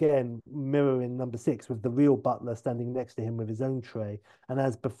 again, mirroring number six with the real butler standing next to him with his own tray. And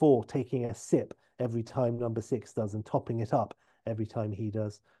as before, taking a sip every time number six does and topping it up every time he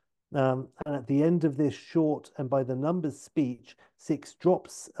does. And at the end of this short and by the numbers speech, Six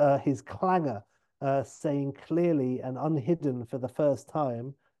drops his clangor, saying clearly and unhidden for the first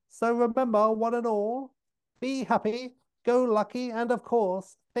time, so remember, one and all, be happy, go lucky, and of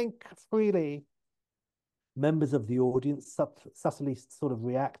course, think freely. Members of the audience subtly sort of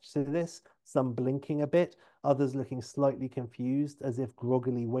react to this, some blinking a bit, others looking slightly confused, as if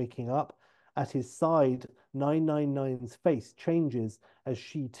groggily waking up. At his side, 999's face changes as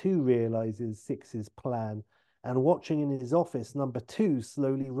she too realizes Six's plan. And watching in his office, number two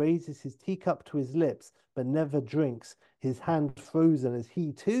slowly raises his teacup to his lips, but never drinks, his hand frozen as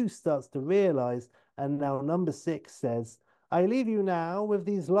he too starts to realize. And now number six says, I leave you now with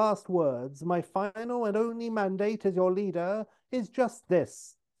these last words. My final and only mandate as your leader is just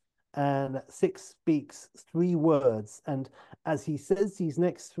this. And Six speaks three words. And as he says these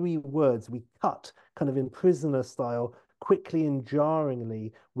next three words, we cut kind of in prisoner style, quickly and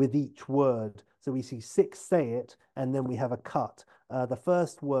jarringly with each word. So we see six say it, and then we have a cut. The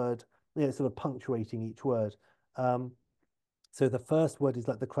first word, sort of punctuating each word. So the first word is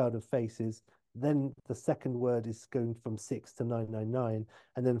like the crowd of faces. Then the second word is going from 6 to 999.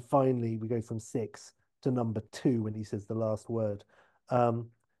 And then finally, we go from 6 to number 2 when he says the last word.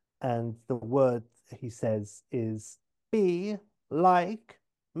 And the word he says is be like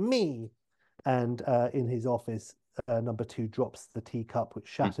me. And in his office, number 2 drops the teacup, which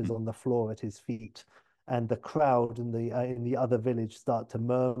shatters on the floor at his feet. And the crowd in the other village start to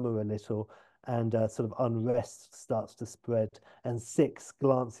murmur a little, and sort of unrest starts to spread. And 6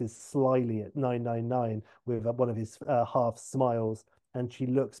 glances slyly at 999 with one of his half smiles, and she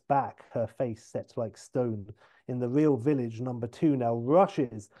looks back, her face set like stone. In the real village, number 2 now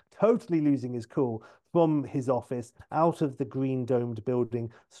rushes, totally losing his cool, from his office out of the green domed building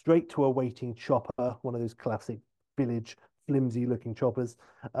straight to a waiting chopper, one of those classic village flimsy looking choppers,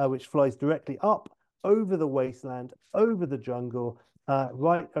 which flies directly up over the wasteland, over the jungle,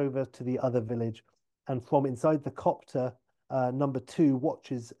 right over to the other village. And from inside the copter, number 2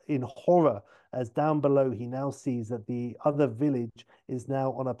 watches in horror as down below he now sees that the other village is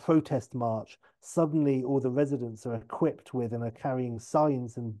now on a protest march. Suddenly, all the residents are equipped with and are carrying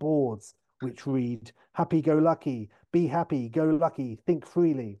signs and boards which read, "Happy go lucky, be happy, go lucky, think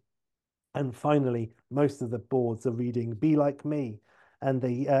freely." And finally, most of the boards are reading, "Be like me." And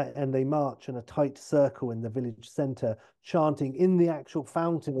they march in a tight circle in the village center, chanting in the actual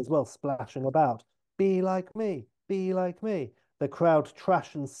fountain as well, splashing about, "Be like me, be like me." The crowd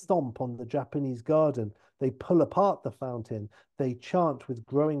trash and stomp on the Japanese garden. They pull apart the fountain. They chant with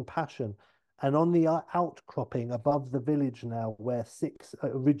growing passion. And on the outcropping above the village now, where 6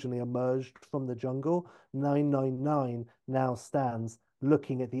 originally emerged from the jungle, 999 now stands,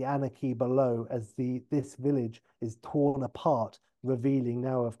 looking at the anarchy below as this village is torn apart, revealing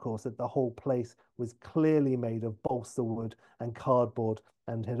now, of course, that the whole place was clearly made of balsa wood and cardboard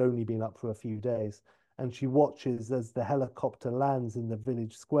and had only been up for a few days. And she watches as the helicopter lands in the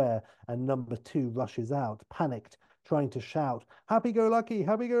village square, and number 2 rushes out, panicked, trying to shout, happy go lucky,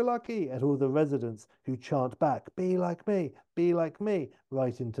 at all the residents who chant back, be like me,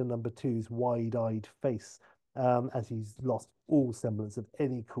 right into number 2's wide-eyed face, as he's lost all semblance of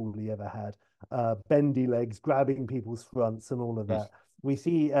any cool he ever had. Bendy legs, grabbing people's fronts and all of that. We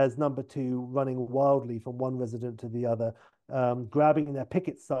see as number 2 running wildly from one resident to the other, grabbing their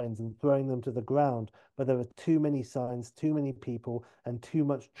picket signs and throwing them to the ground. But there are too many signs, too many people, and too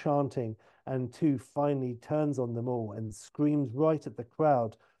much chanting. And 2 finally turns on them all and screams right at the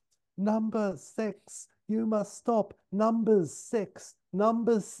crowd, "Number 6, you must stop. Numbers 6,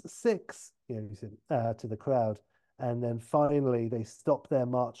 numbers 6," to the crowd. And then finally they stop their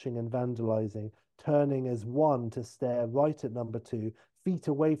marching and vandalizing, turning as one to stare right at number 2, feet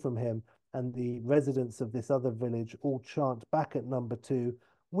away from him. And the residents of this other village all chant back at number 2,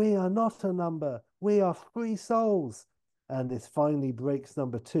 "We are not a number, we are free souls." And this finally breaks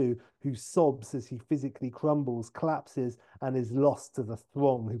number 2, who sobs as he physically crumbles, collapses, and is lost to the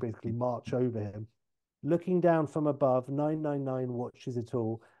throng who basically march over him. Looking down from above, 999 watches it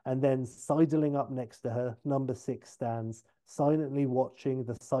all, and then sidling up next to her, number 6 stands, silently watching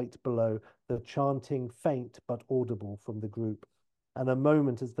the sight below, the chanting faint but audible from the group. And a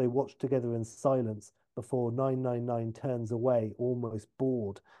moment as they watch together in silence before 999 turns away, almost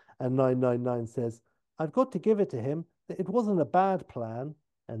bored, and 999 says, "I've got to give it to him. It wasn't a bad plan."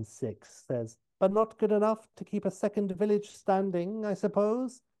 And 6 says, "But not good enough to keep a second village standing, I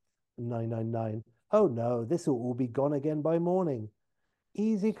suppose?" 999, "Oh no, this will all be gone again by morning."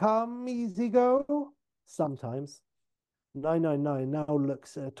 "Easy come, easy go?" "Sometimes." 999 now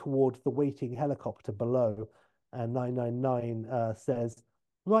looks toward the waiting helicopter below, and 999 says,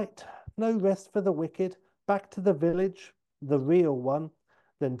 "Right, no rest for the wicked. Back to the village, the real one."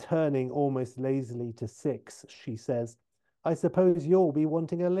 Then turning almost lazily to 6, she says, "I suppose you'll be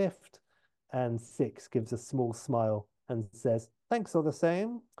wanting a lift." And 6 gives a small smile and says, "Thanks all the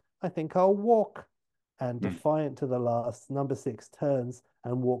same. I think I'll walk." And defiant to the last, number 6 turns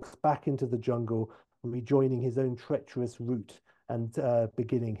and walks back into the jungle, rejoining his own treacherous route and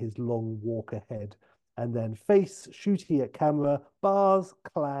beginning his long walk ahead. And then face shooty at camera, bars,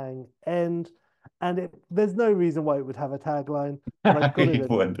 clang, end. And there's no reason why it would have a tagline, but I've got it anyway.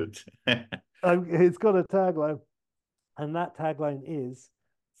 Wondered. It's got a tagline, and that tagline is,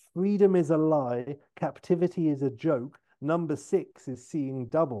 "Freedom is a lie, captivity is a joke, number 6 is seeing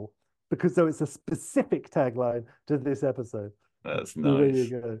double." Because so it's a specific tagline to this episode. That's So there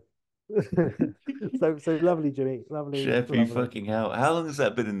you nice. go. So lovely, Jimmy. Lovely, Chevy lovely. fucking hell. How long has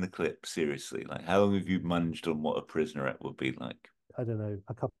that been in the clip? Seriously, like how long have you munged on what a prisonerette would be like? I don't know,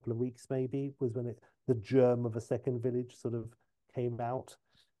 a couple of weeks maybe was when the germ of a second village sort of came out.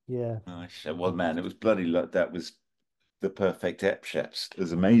 Yeah. Nice. Well, man, it was bloody like that was the perfect ep chefs. It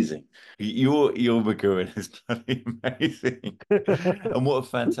was amazing. Your McGowan is bloody amazing. And what a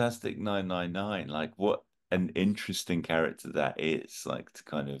fantastic 999. Like what an interesting character that is, like to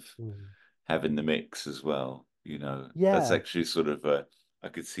kind of Mm. have in the mix as well. That's Yeah. actually sort of I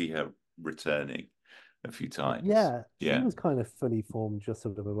could see her returning a few times. Yeah, she Yeah. was kind of fully formed, just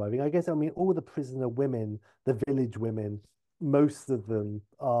sort of arriving. I guess, I mean, all the prisoner women, the village women, most of them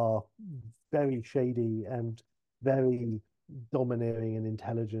are very shady and very domineering and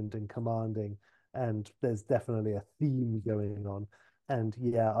intelligent and commanding. And there's definitely a theme going on. And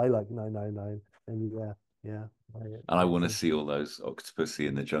yeah, I like 999. And yeah, yeah, And I want it's to see all interesting. those Octopussy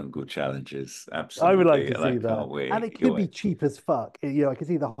in the Jungle challenges. I would like Absolutely. to And I see that. can't And wait. it could You're be right. cheap as fuck. I can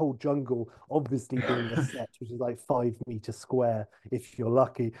see the whole jungle obviously being a set, which is like 5 meter square if you're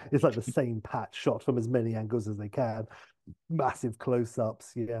lucky. It's like the same patch shot from as many angles as they can. Massive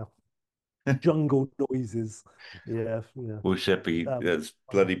close-ups, yeah. Jungle noises. Yeah, yeah. Well, Sheppy, Um, that's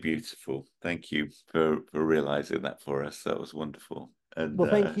bloody beautiful. Thank you for realizing that for us. That was wonderful. And well,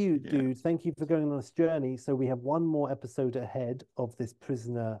 thank you, yeah, dude. Thank you for going on this journey. So we have one more episode ahead of this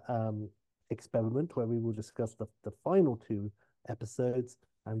prisoner experiment where we will discuss the final two episodes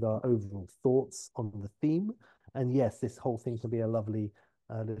and our overall thoughts on the theme. And yes, this whole thing can be a lovely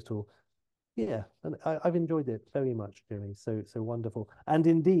little, yeah, and I've enjoyed it very much, Jimmy. So wonderful. And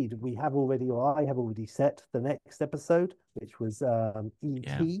indeed, we have already, or I have already set the next episode, which was yeah.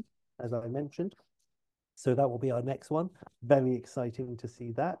 ET, as I mentioned. So that will be our next one. Very exciting to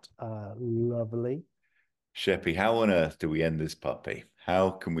see that. Lovely. Sheppy, how on earth do we end this puppy? How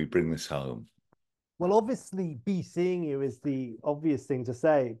can we bring this home? Well, obviously, be seeing you is the obvious thing to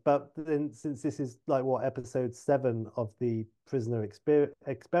say, but then since this is like what episode 7 of the prisoner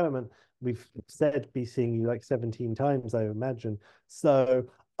experiment, we've said be seeing you like 17 times, I imagine. So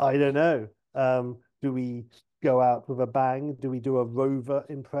I don't know. Do we go out with a bang? Do we do a Rover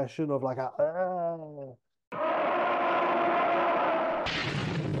impression of like a